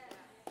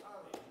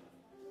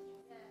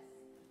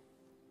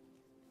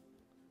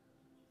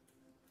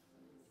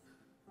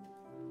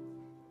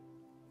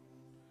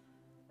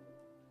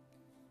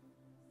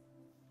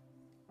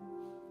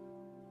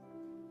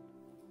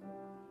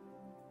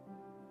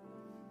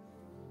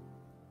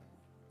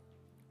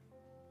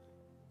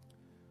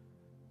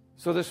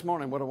 So this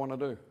morning, what I want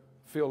to do,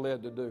 feel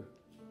led to do,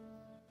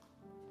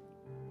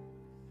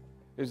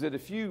 is that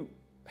if you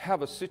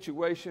have a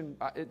situation,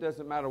 it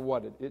doesn't matter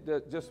what it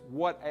does, just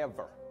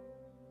whatever,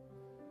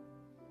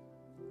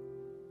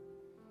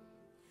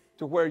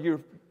 to where you're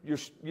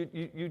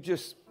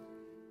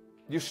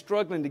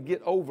struggling to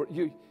get over.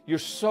 You're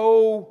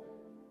so,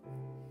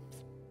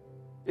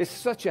 it's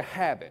such a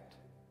habit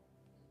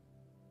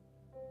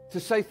to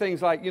say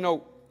things like,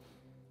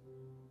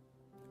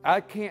 I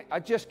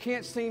just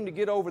can't seem to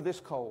get over this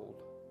cold.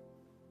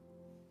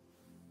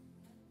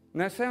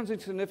 And that sounds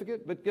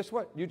insignificant, but guess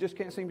what? You just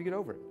can't seem to get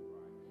over it.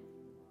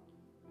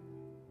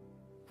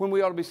 When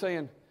we ought to be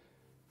saying,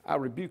 I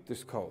rebuke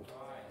this cold.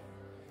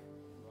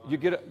 You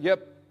get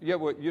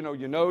well,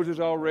 your nose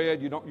is all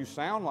red. You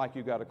sound like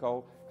you got a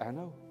cold. I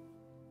know.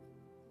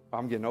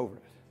 I'm getting over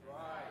it.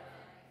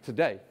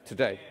 Today.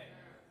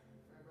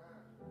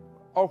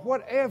 Or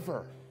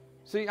whatever.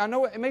 See, I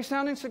know it may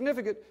sound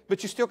insignificant,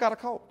 but you still got a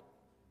cold.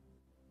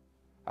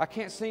 I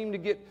can't seem to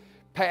get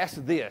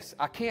past this.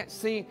 I can't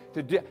seem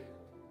to do.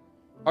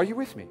 Are you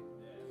with me?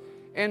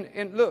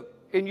 And look,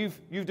 and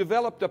you've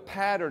developed a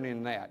pattern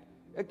in that.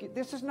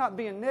 This is not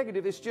being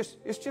negative.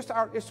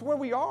 It's where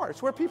we are.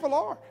 It's where people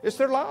are. It's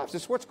their lives.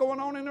 It's what's going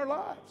on in their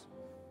lives.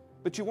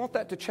 But you want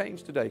that to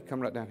change today. Come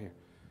right down here,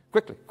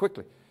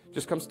 quickly.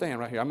 Just come stand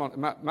right here. My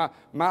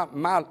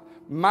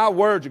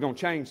words are going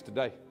to change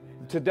today.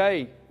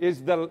 Today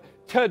is the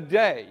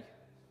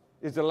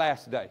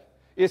last day.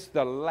 It's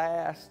the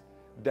last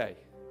day.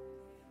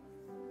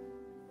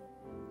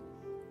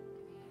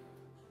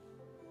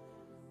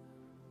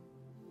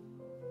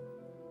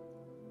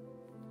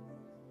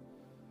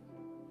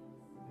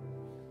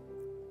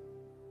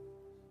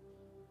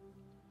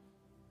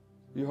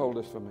 You hold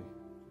this for me.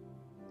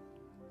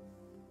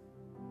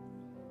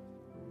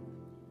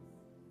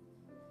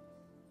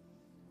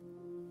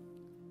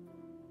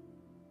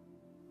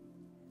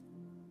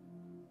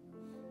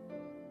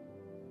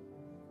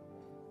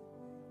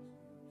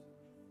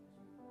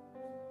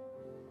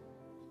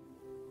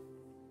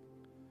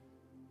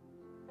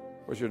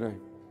 What's your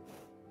name?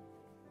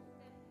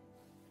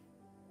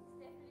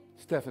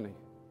 Stephanie.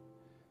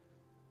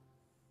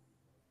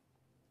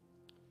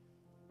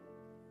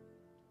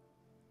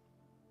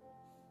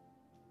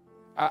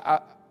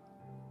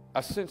 I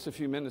sensed a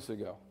few minutes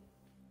ago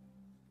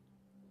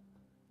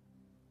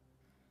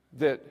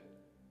that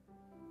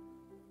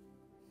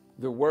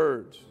the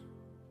words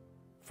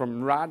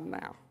from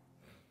now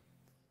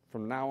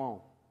on,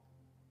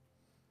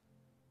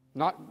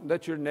 not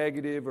that you're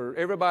negative or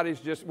everybody's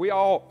just, we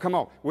all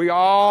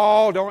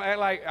don't act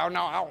like, oh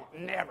no, I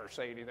won't never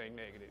say anything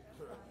negative.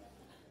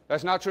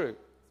 That's not true.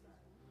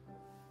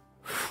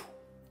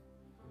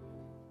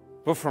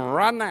 But from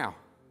right now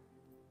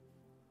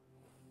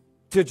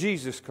till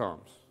Jesus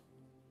comes,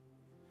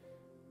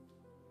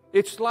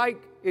 it's like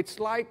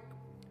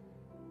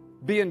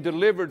being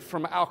delivered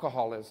from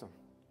alcoholism.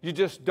 You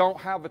just don't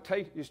have a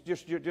taste.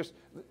 You're just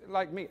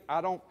like me. I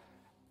don't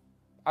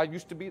even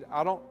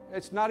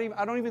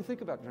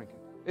think about drinking.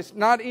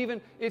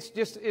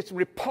 It's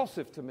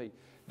repulsive to me.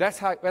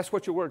 That's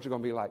what your words are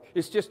going to be like.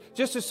 It's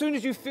just as soon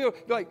as you feel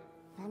like,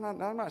 I'm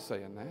not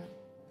saying that.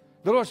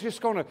 The Lord's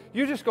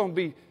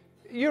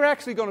you're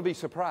actually going to be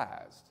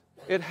surprised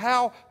at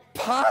how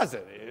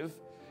positive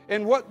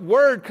and what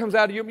word comes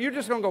out of you. You're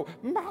just going to go,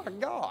 my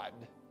God.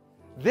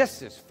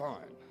 This is fun.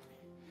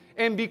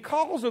 And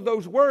because of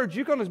those words,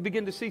 you're going to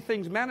begin to see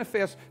things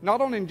manifest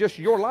not only in just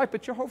your life,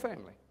 but your whole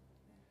family.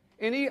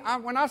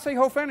 And when I say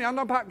whole family, I'm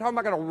not talking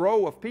about a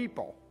row of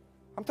people.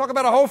 I'm talking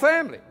about a whole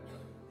family.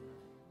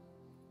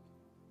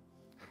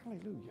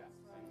 Hallelujah. Amen.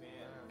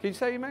 Can you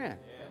say amen?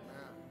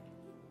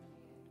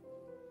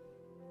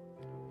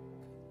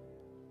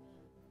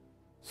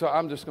 So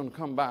I'm just going to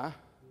come by. I'm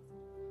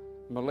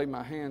going to lay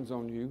my hands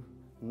on you,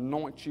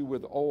 anoint you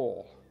with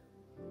oil,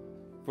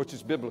 which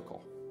is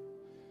biblical.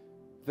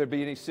 If there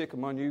be any sick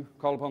among you,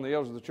 call upon the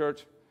elders of the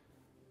church,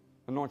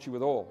 anoint you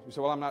with oil. You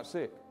say, well, I'm not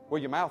sick. Well,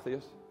 your mouth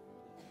is.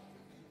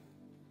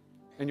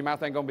 And your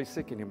mouth ain't going to be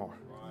sick anymore.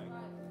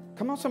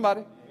 Come on,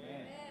 somebody.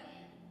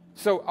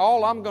 So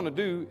all I'm going to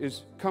do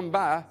is come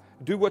by,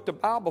 do what the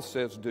Bible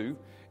says do,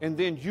 and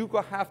then you're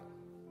going to have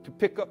to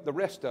pick up the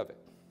rest of it.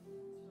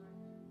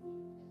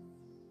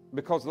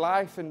 Because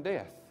life and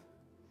death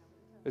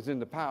is in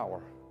the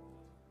power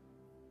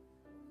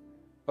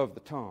of the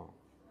tongue.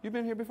 You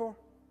been here before?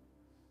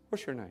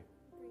 What's your name?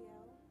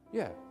 Brielle.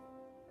 Yeah.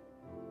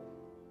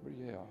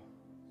 Brielle.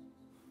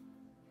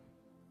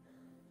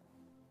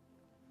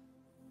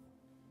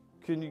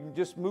 Can you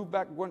just move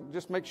back one?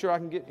 Just make sure I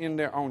can get in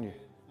there on you.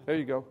 There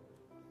you go.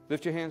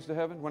 Lift your hands to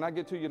heaven. When I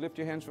get to you, lift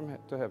your hands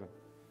to heaven.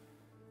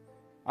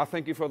 I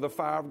thank you for the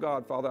fire of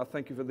God, Father. I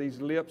thank you for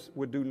these lips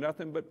would do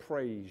nothing but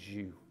praise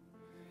you,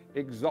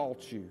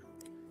 exalt you,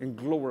 and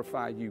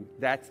glorify you.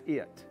 That's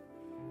it.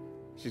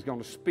 She's going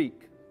to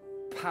speak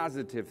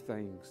positive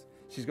things.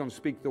 She's going to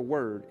speak the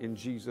word in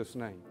Jesus'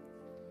 name.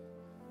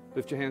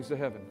 Lift your hands to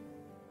heaven.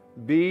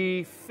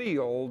 Be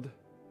filled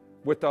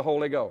with the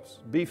Holy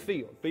Ghost. Be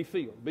filled, be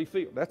filled, be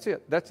filled. That's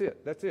it, that's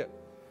it, that's it.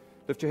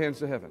 Lift your hands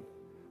to heaven.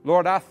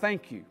 Lord, I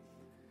thank you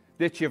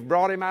that you've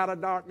brought him out of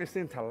darkness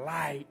into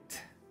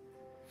light.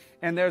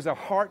 And there's a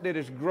heart that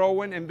is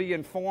growing and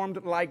being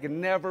formed like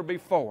never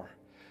before.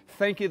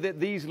 Thank you that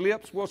these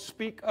lips will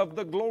speak of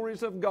the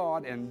glories of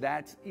God, and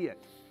that's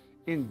it.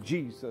 In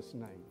Jesus'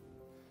 name.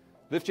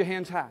 Lift your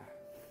hands high.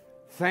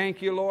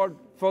 Thank you, Lord,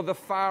 for the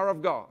fire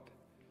of God.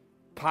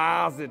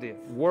 Positive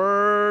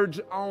words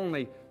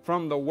only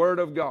from the Word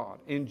of God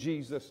in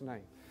Jesus'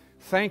 name.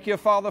 Thank you,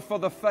 Father, for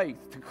the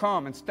faith to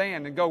come and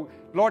stand and go,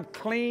 Lord,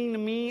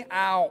 clean me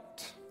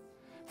out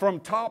from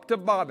top to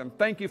bottom.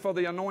 Thank you for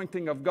the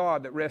anointing of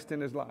God that rests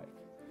in his life.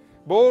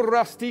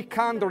 You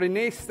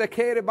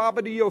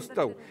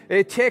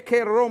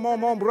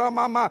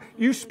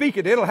speak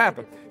it, it'll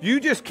happen. You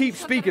just keep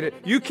speaking it.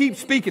 You keep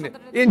speaking it.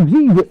 In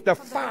Jesus, the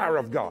fire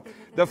of God,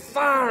 the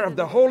fire of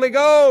the Holy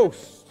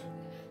Ghost.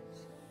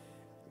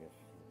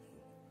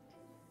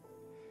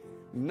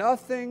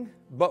 Nothing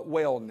but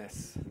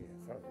wellness.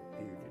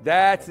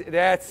 That's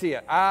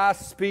it. I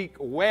speak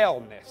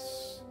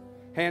wellness.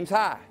 Hands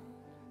high.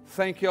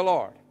 Thank you,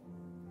 Lord.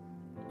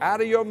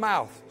 Out of your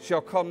mouth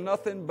shall come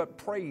nothing but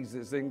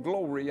praises and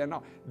glory and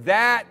all.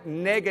 That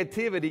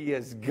negativity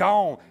is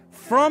gone.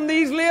 From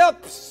these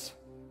lips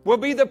will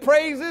be the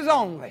praises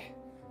only.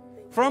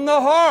 From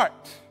the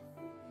heart,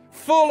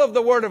 full of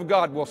the Word of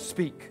God, will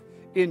speak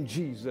in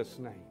Jesus'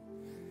 name.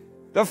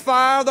 The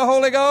fire of the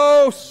Holy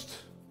Ghost.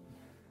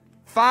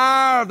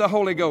 Fire of the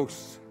Holy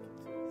Ghost.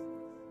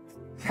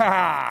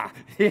 Ah,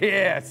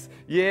 yes,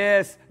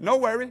 yes. No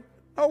worry.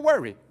 No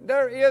worry.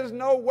 There is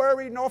no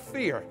worry nor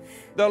fear.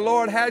 The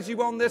Lord has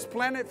you on this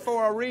planet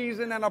for a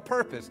reason and a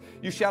purpose.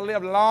 You shall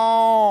live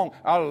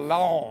a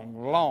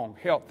long,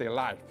 healthy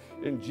life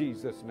in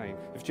Jesus' name.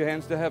 Lift your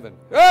hands to heaven.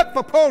 The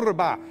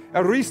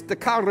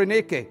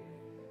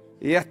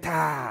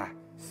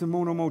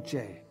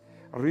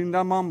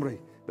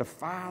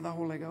fire of the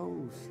Holy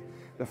Ghost.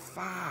 The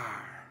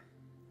fire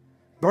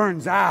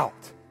burns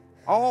out.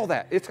 All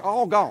that. It's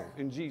all gone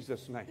in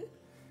Jesus' name.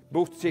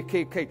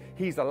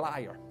 He's a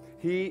liar.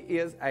 He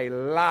is a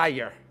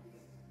liar.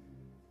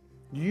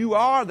 You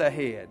are the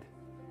head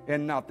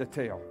and not the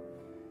tail.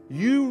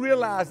 You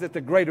realize that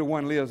the greater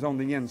one lives on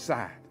the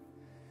inside.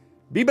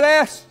 Be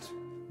blessed.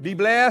 Be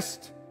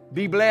blessed.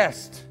 Be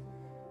blessed.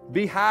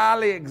 Be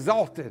highly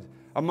exalted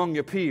among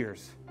your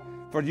peers.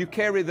 For you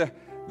carry the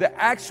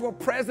actual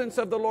presence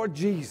of the Lord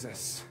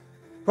Jesus.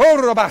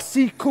 Glory,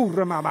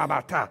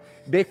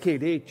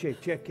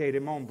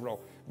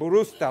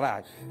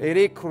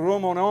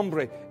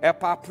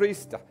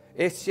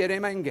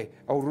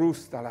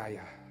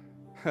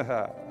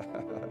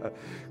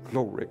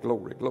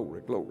 glory,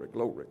 glory, glory,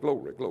 glory,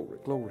 glory, glory,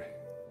 glory.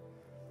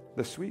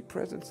 The sweet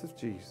presence of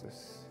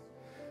Jesus.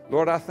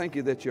 Lord, I thank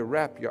you that you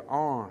wrap your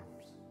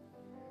arms,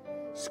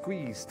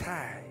 squeeze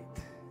tight.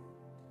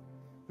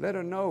 Let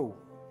her know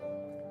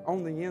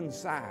on the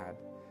inside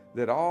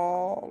that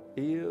all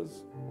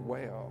is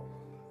well.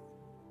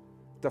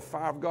 The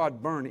fire of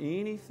God burn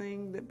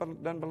anything that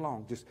doesn't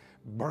belong. Just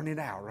burn it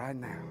out right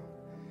now.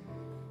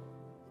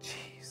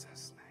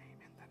 Jesus'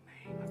 name, in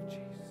the name of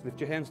Jesus.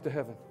 Lift your hands to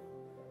heaven.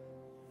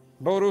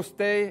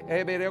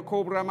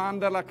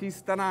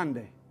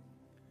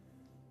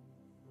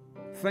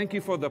 Thank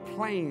you for the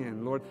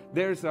plan, Lord.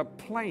 There's a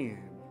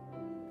plan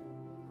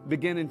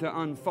beginning to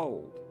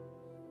unfold.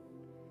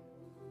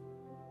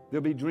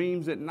 There'll be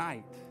dreams at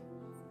night.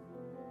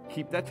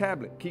 Keep the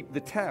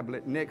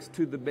tablet next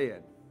to the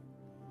bed.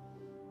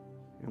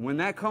 And when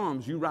that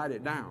comes, you write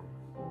it down.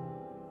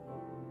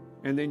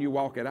 And then you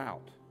walk it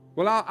out.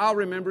 Well, I'll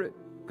remember it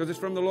because it's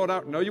from the Lord.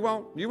 No, you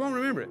won't. You won't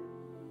remember it.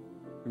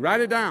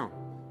 Write it down.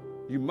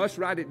 You must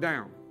write it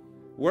down,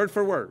 word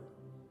for word.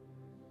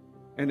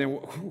 And then,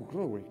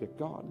 glory to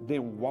God,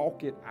 then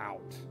walk it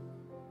out.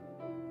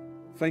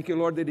 Thank you,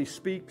 Lord, that He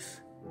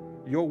speaks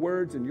your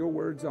words and your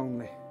words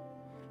only.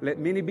 Let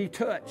many be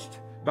touched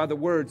by the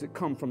words that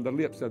come from the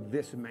lips of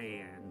this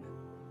man.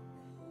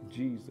 In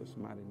Jesus'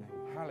 mighty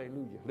name.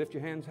 Hallelujah. Lift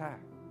your hands high.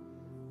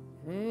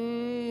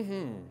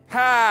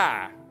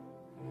 High.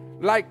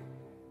 Like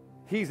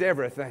He's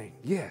everything.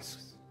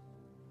 Yes.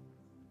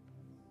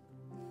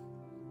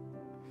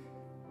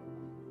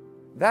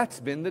 That's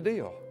been the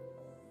deal.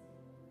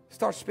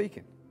 Start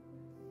speaking.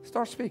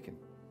 Start speaking.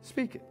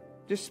 Speak it.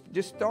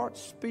 Just start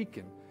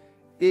speaking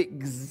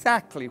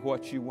exactly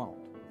what you want.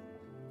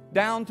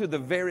 Down to the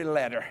very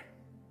letter.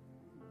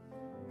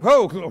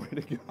 Oh, glory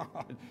to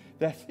God.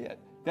 That's it.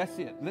 That's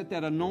it. Let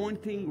that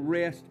anointing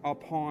rest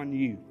upon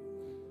you.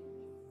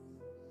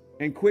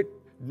 And quit.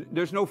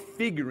 There's no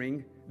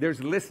figuring.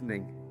 There's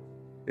listening.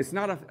 It's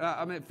not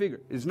figure.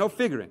 There's no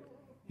figuring.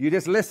 You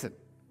just listen.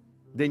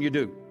 Then you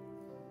do.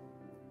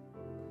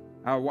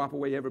 I'll wipe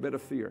away every bit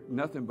of fear.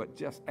 Nothing but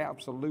just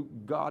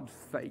absolute God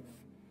faith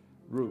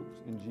rules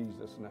in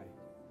Jesus' name.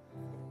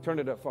 Turn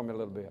it up for me a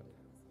little bit.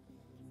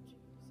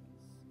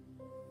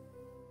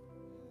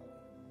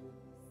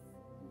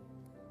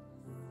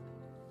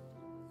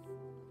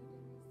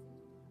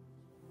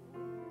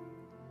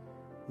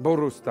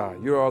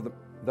 Borusta, you are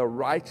the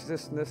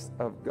righteousness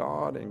of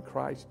God in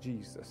Christ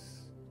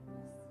Jesus.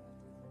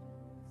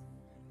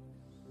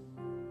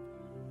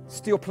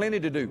 Still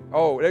plenty to do.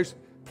 Oh, there's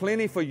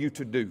plenty for you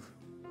to do.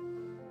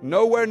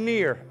 Nowhere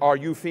near are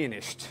you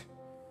finished.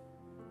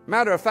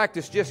 Matter of fact,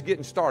 it's just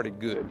getting started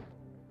good.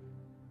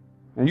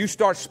 And you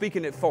start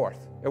speaking it forth.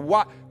 And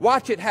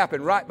watch it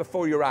happen right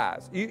before your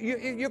eyes.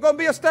 You're going to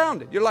be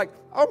astounded. You're like,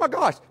 oh my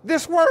gosh,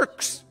 this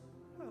works.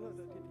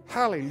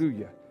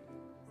 Hallelujah.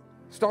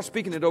 Start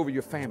speaking it over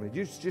your family.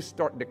 You just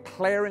start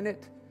declaring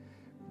it.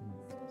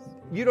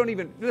 You don't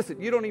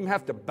even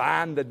have to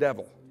bind the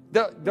devil.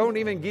 Don't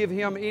even give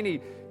him any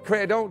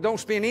credit. Don't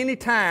spend any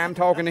time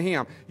talking to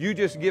him. You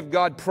just give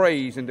God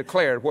praise and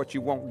declare what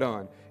you want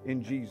done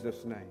in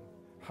Jesus' name.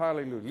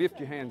 Hallelujah. Lift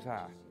your hands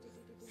high.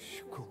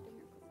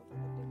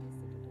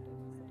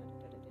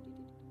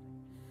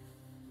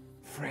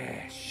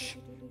 Fresh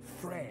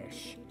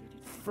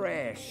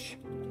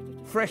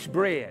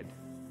bread.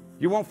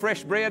 You want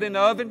fresh bread in the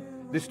oven?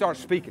 Just start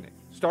speaking it.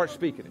 Start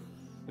speaking it.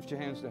 Lift your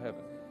hands to heaven.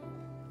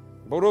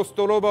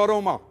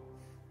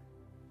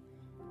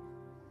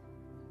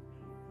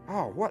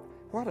 Oh,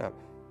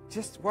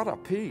 what a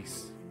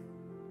peace.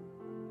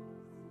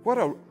 What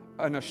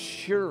an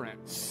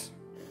assurance.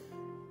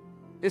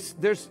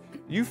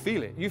 You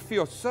feel it. You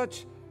feel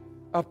such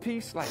a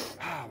peace like,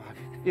 oh,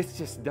 it's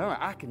just done.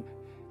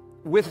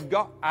 With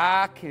God,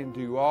 I can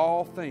do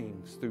all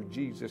things through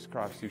Jesus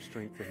Christ who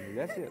strengthens me.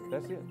 That's it.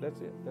 Lift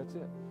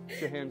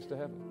your hands to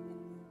heaven.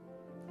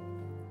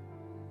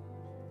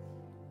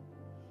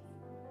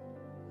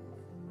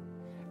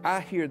 I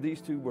hear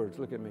these two words.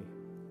 Look at me.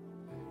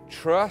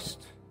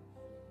 Trust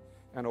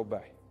and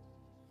obey.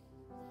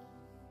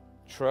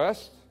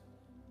 Trust.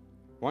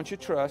 Once you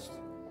trust,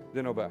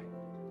 then obey.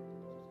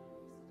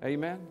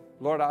 Amen.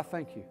 Lord, I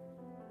thank you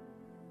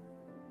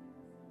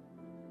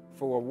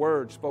for a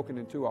word spoken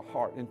into a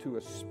heart, into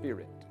a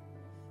spirit.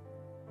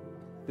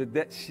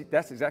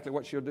 That's exactly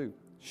what she'll do.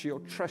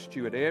 She'll trust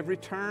you at every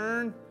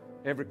turn,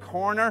 every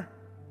corner,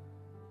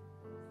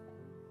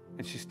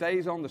 and she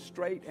stays on the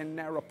straight and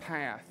narrow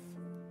path.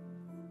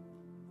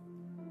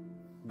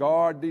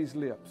 Guard these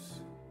lips.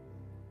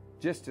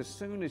 Just as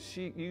soon as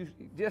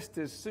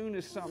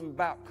something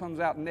about comes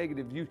out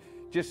negative, you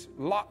just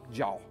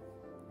lockjaw.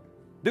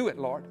 Do it,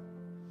 Lord,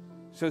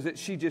 so that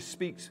she just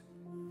speaks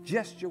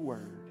just your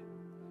word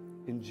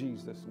in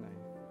Jesus' name.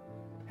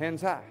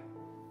 Hands high.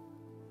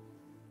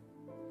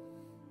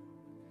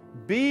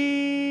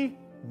 Be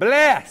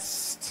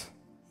blessed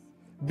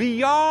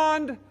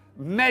beyond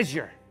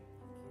measure.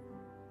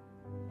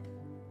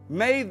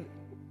 May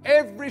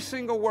every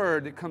single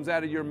word that comes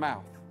out of your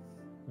mouth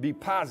be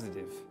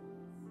positive,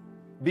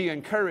 be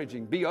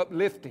encouraging, be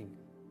uplifting,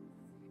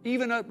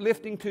 even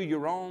uplifting to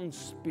your own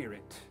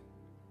spirit.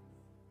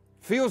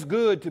 Feels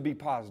good to be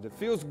positive,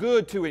 feels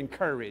good to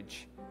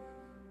encourage.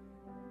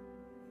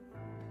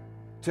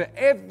 To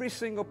every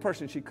single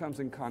person she comes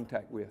in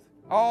contact with,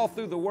 all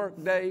through the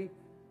work day,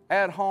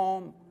 at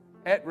home,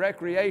 at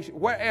recreation,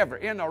 wherever,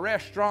 in a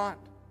restaurant,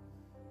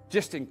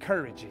 just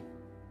encouraging.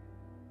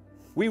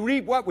 We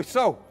reap what we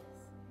sow.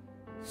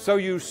 So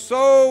you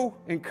sow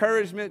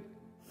encouragement.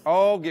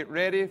 Oh, get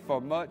ready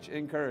for much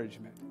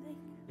encouragement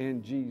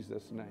in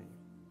Jesus' name.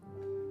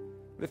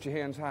 Lift your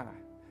hands high.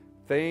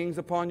 Things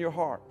upon your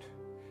heart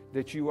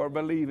that you are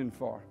believing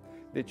for,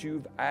 that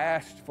you've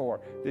asked for,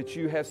 that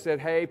you have said,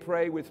 hey,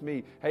 pray with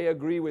me, hey,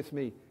 agree with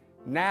me.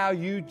 Now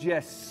you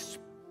just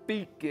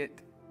speak it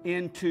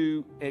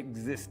into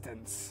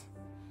existence.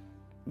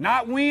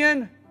 Not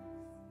when,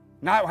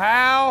 not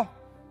how,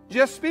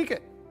 just speak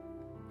it.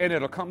 And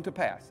it'll come to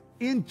pass.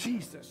 In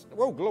Jesus.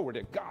 Oh, glory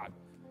to God.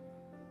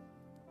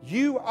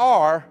 You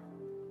are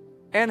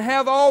and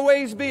have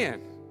always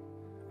been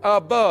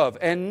above,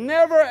 and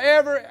never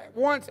ever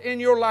once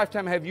in your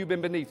lifetime have you been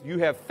beneath. You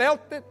have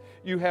felt it,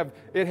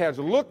 it has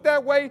looked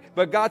that way,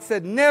 but God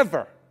said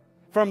never.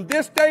 From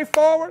this day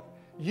forward,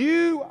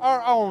 you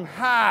are on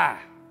high.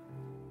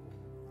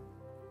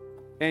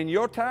 And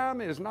your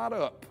time is not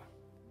up.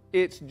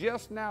 It's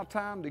just now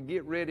time to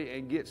get ready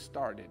and get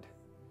started.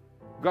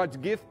 God's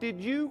gifted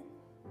you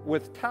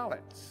with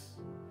talents,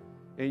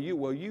 and you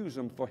will use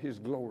them for His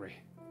glory.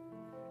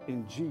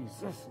 In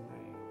Jesus'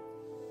 name.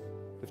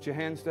 Lift your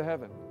hands to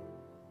heaven.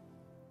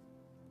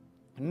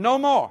 No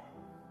more.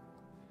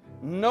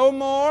 No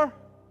more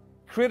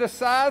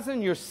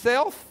criticizing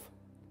yourself.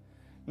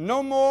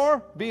 No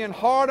more being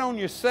hard on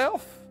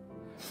yourself.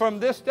 From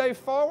this day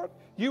forward,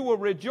 you will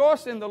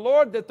rejoice in the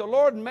Lord that the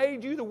Lord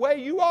made you the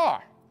way you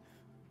are.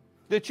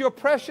 That you're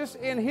precious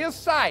in His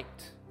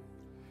sight.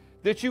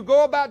 That you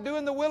go about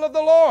doing the will of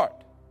the Lord.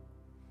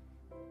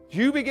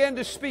 You begin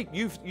to speak.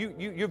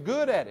 You're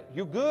good at it.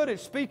 You're good at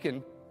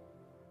speaking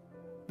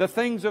the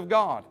things of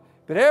God.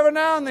 But every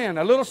now and then,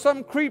 a little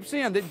something creeps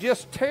in that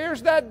just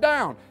tears that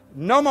down.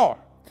 No more.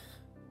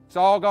 It's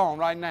all gone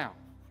right now.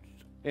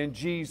 In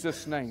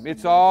Jesus' name.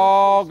 It's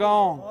all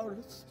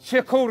gone.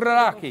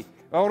 Chekuraki,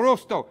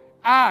 Orosto,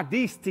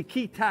 Disti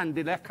Kitan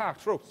de la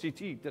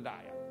Katrositi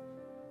Tadaya.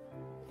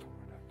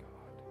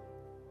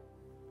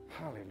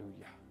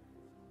 Hallelujah.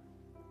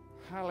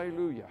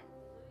 Hallelujah.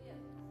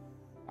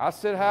 I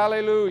said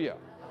hallelujah.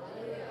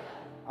 Hallelujah.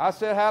 I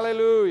said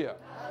hallelujah.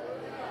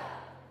 Hallelujah.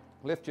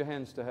 Lift your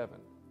hands to heaven.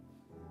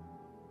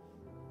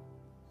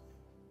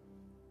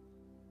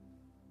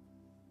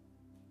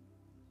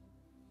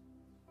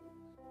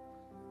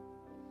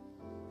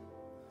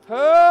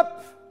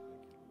 Up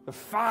the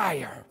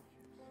fire.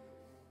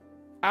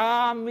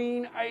 I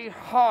mean a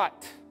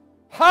hot,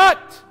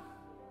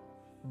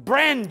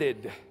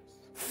 branded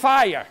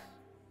fire,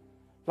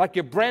 like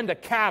you brand a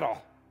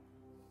cattle,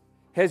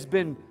 has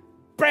been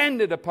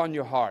branded upon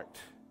your heart.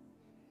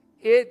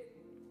 It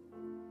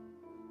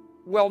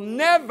will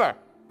never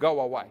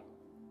go away.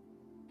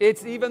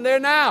 It's even there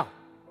now.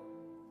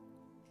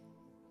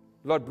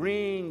 Lord,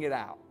 bring it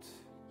out.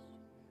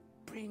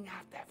 Bring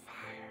out that fire.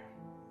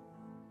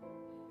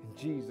 In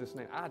Jesus'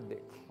 name, I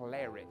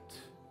declare it.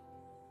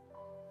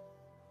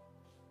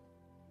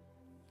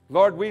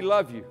 Lord, we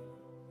love you.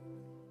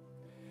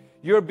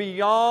 You're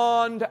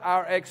beyond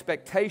our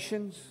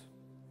expectations.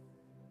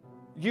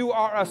 You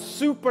are a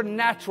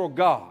supernatural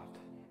God.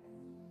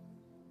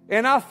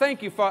 And I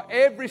thank you for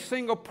every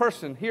single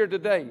person here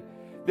today,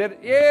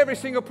 that every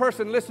single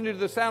person listening to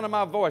the sound of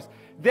my voice,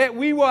 that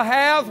we will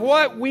have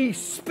what we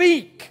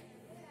speak.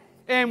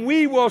 And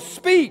we will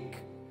speak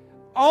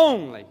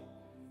only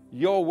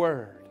your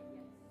word.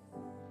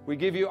 We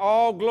give you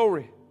all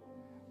glory,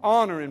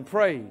 honor, and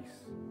praise.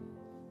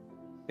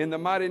 In the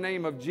mighty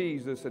name of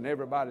Jesus, and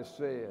everybody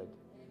said,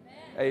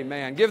 amen.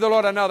 Amen. Give the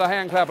Lord another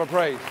hand clap of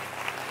praise.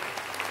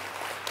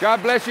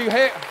 God bless you.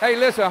 Hey,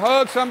 listen,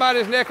 hug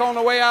somebody's neck on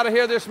the way out of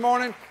here this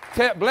morning.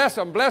 Bless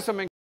them,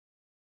 and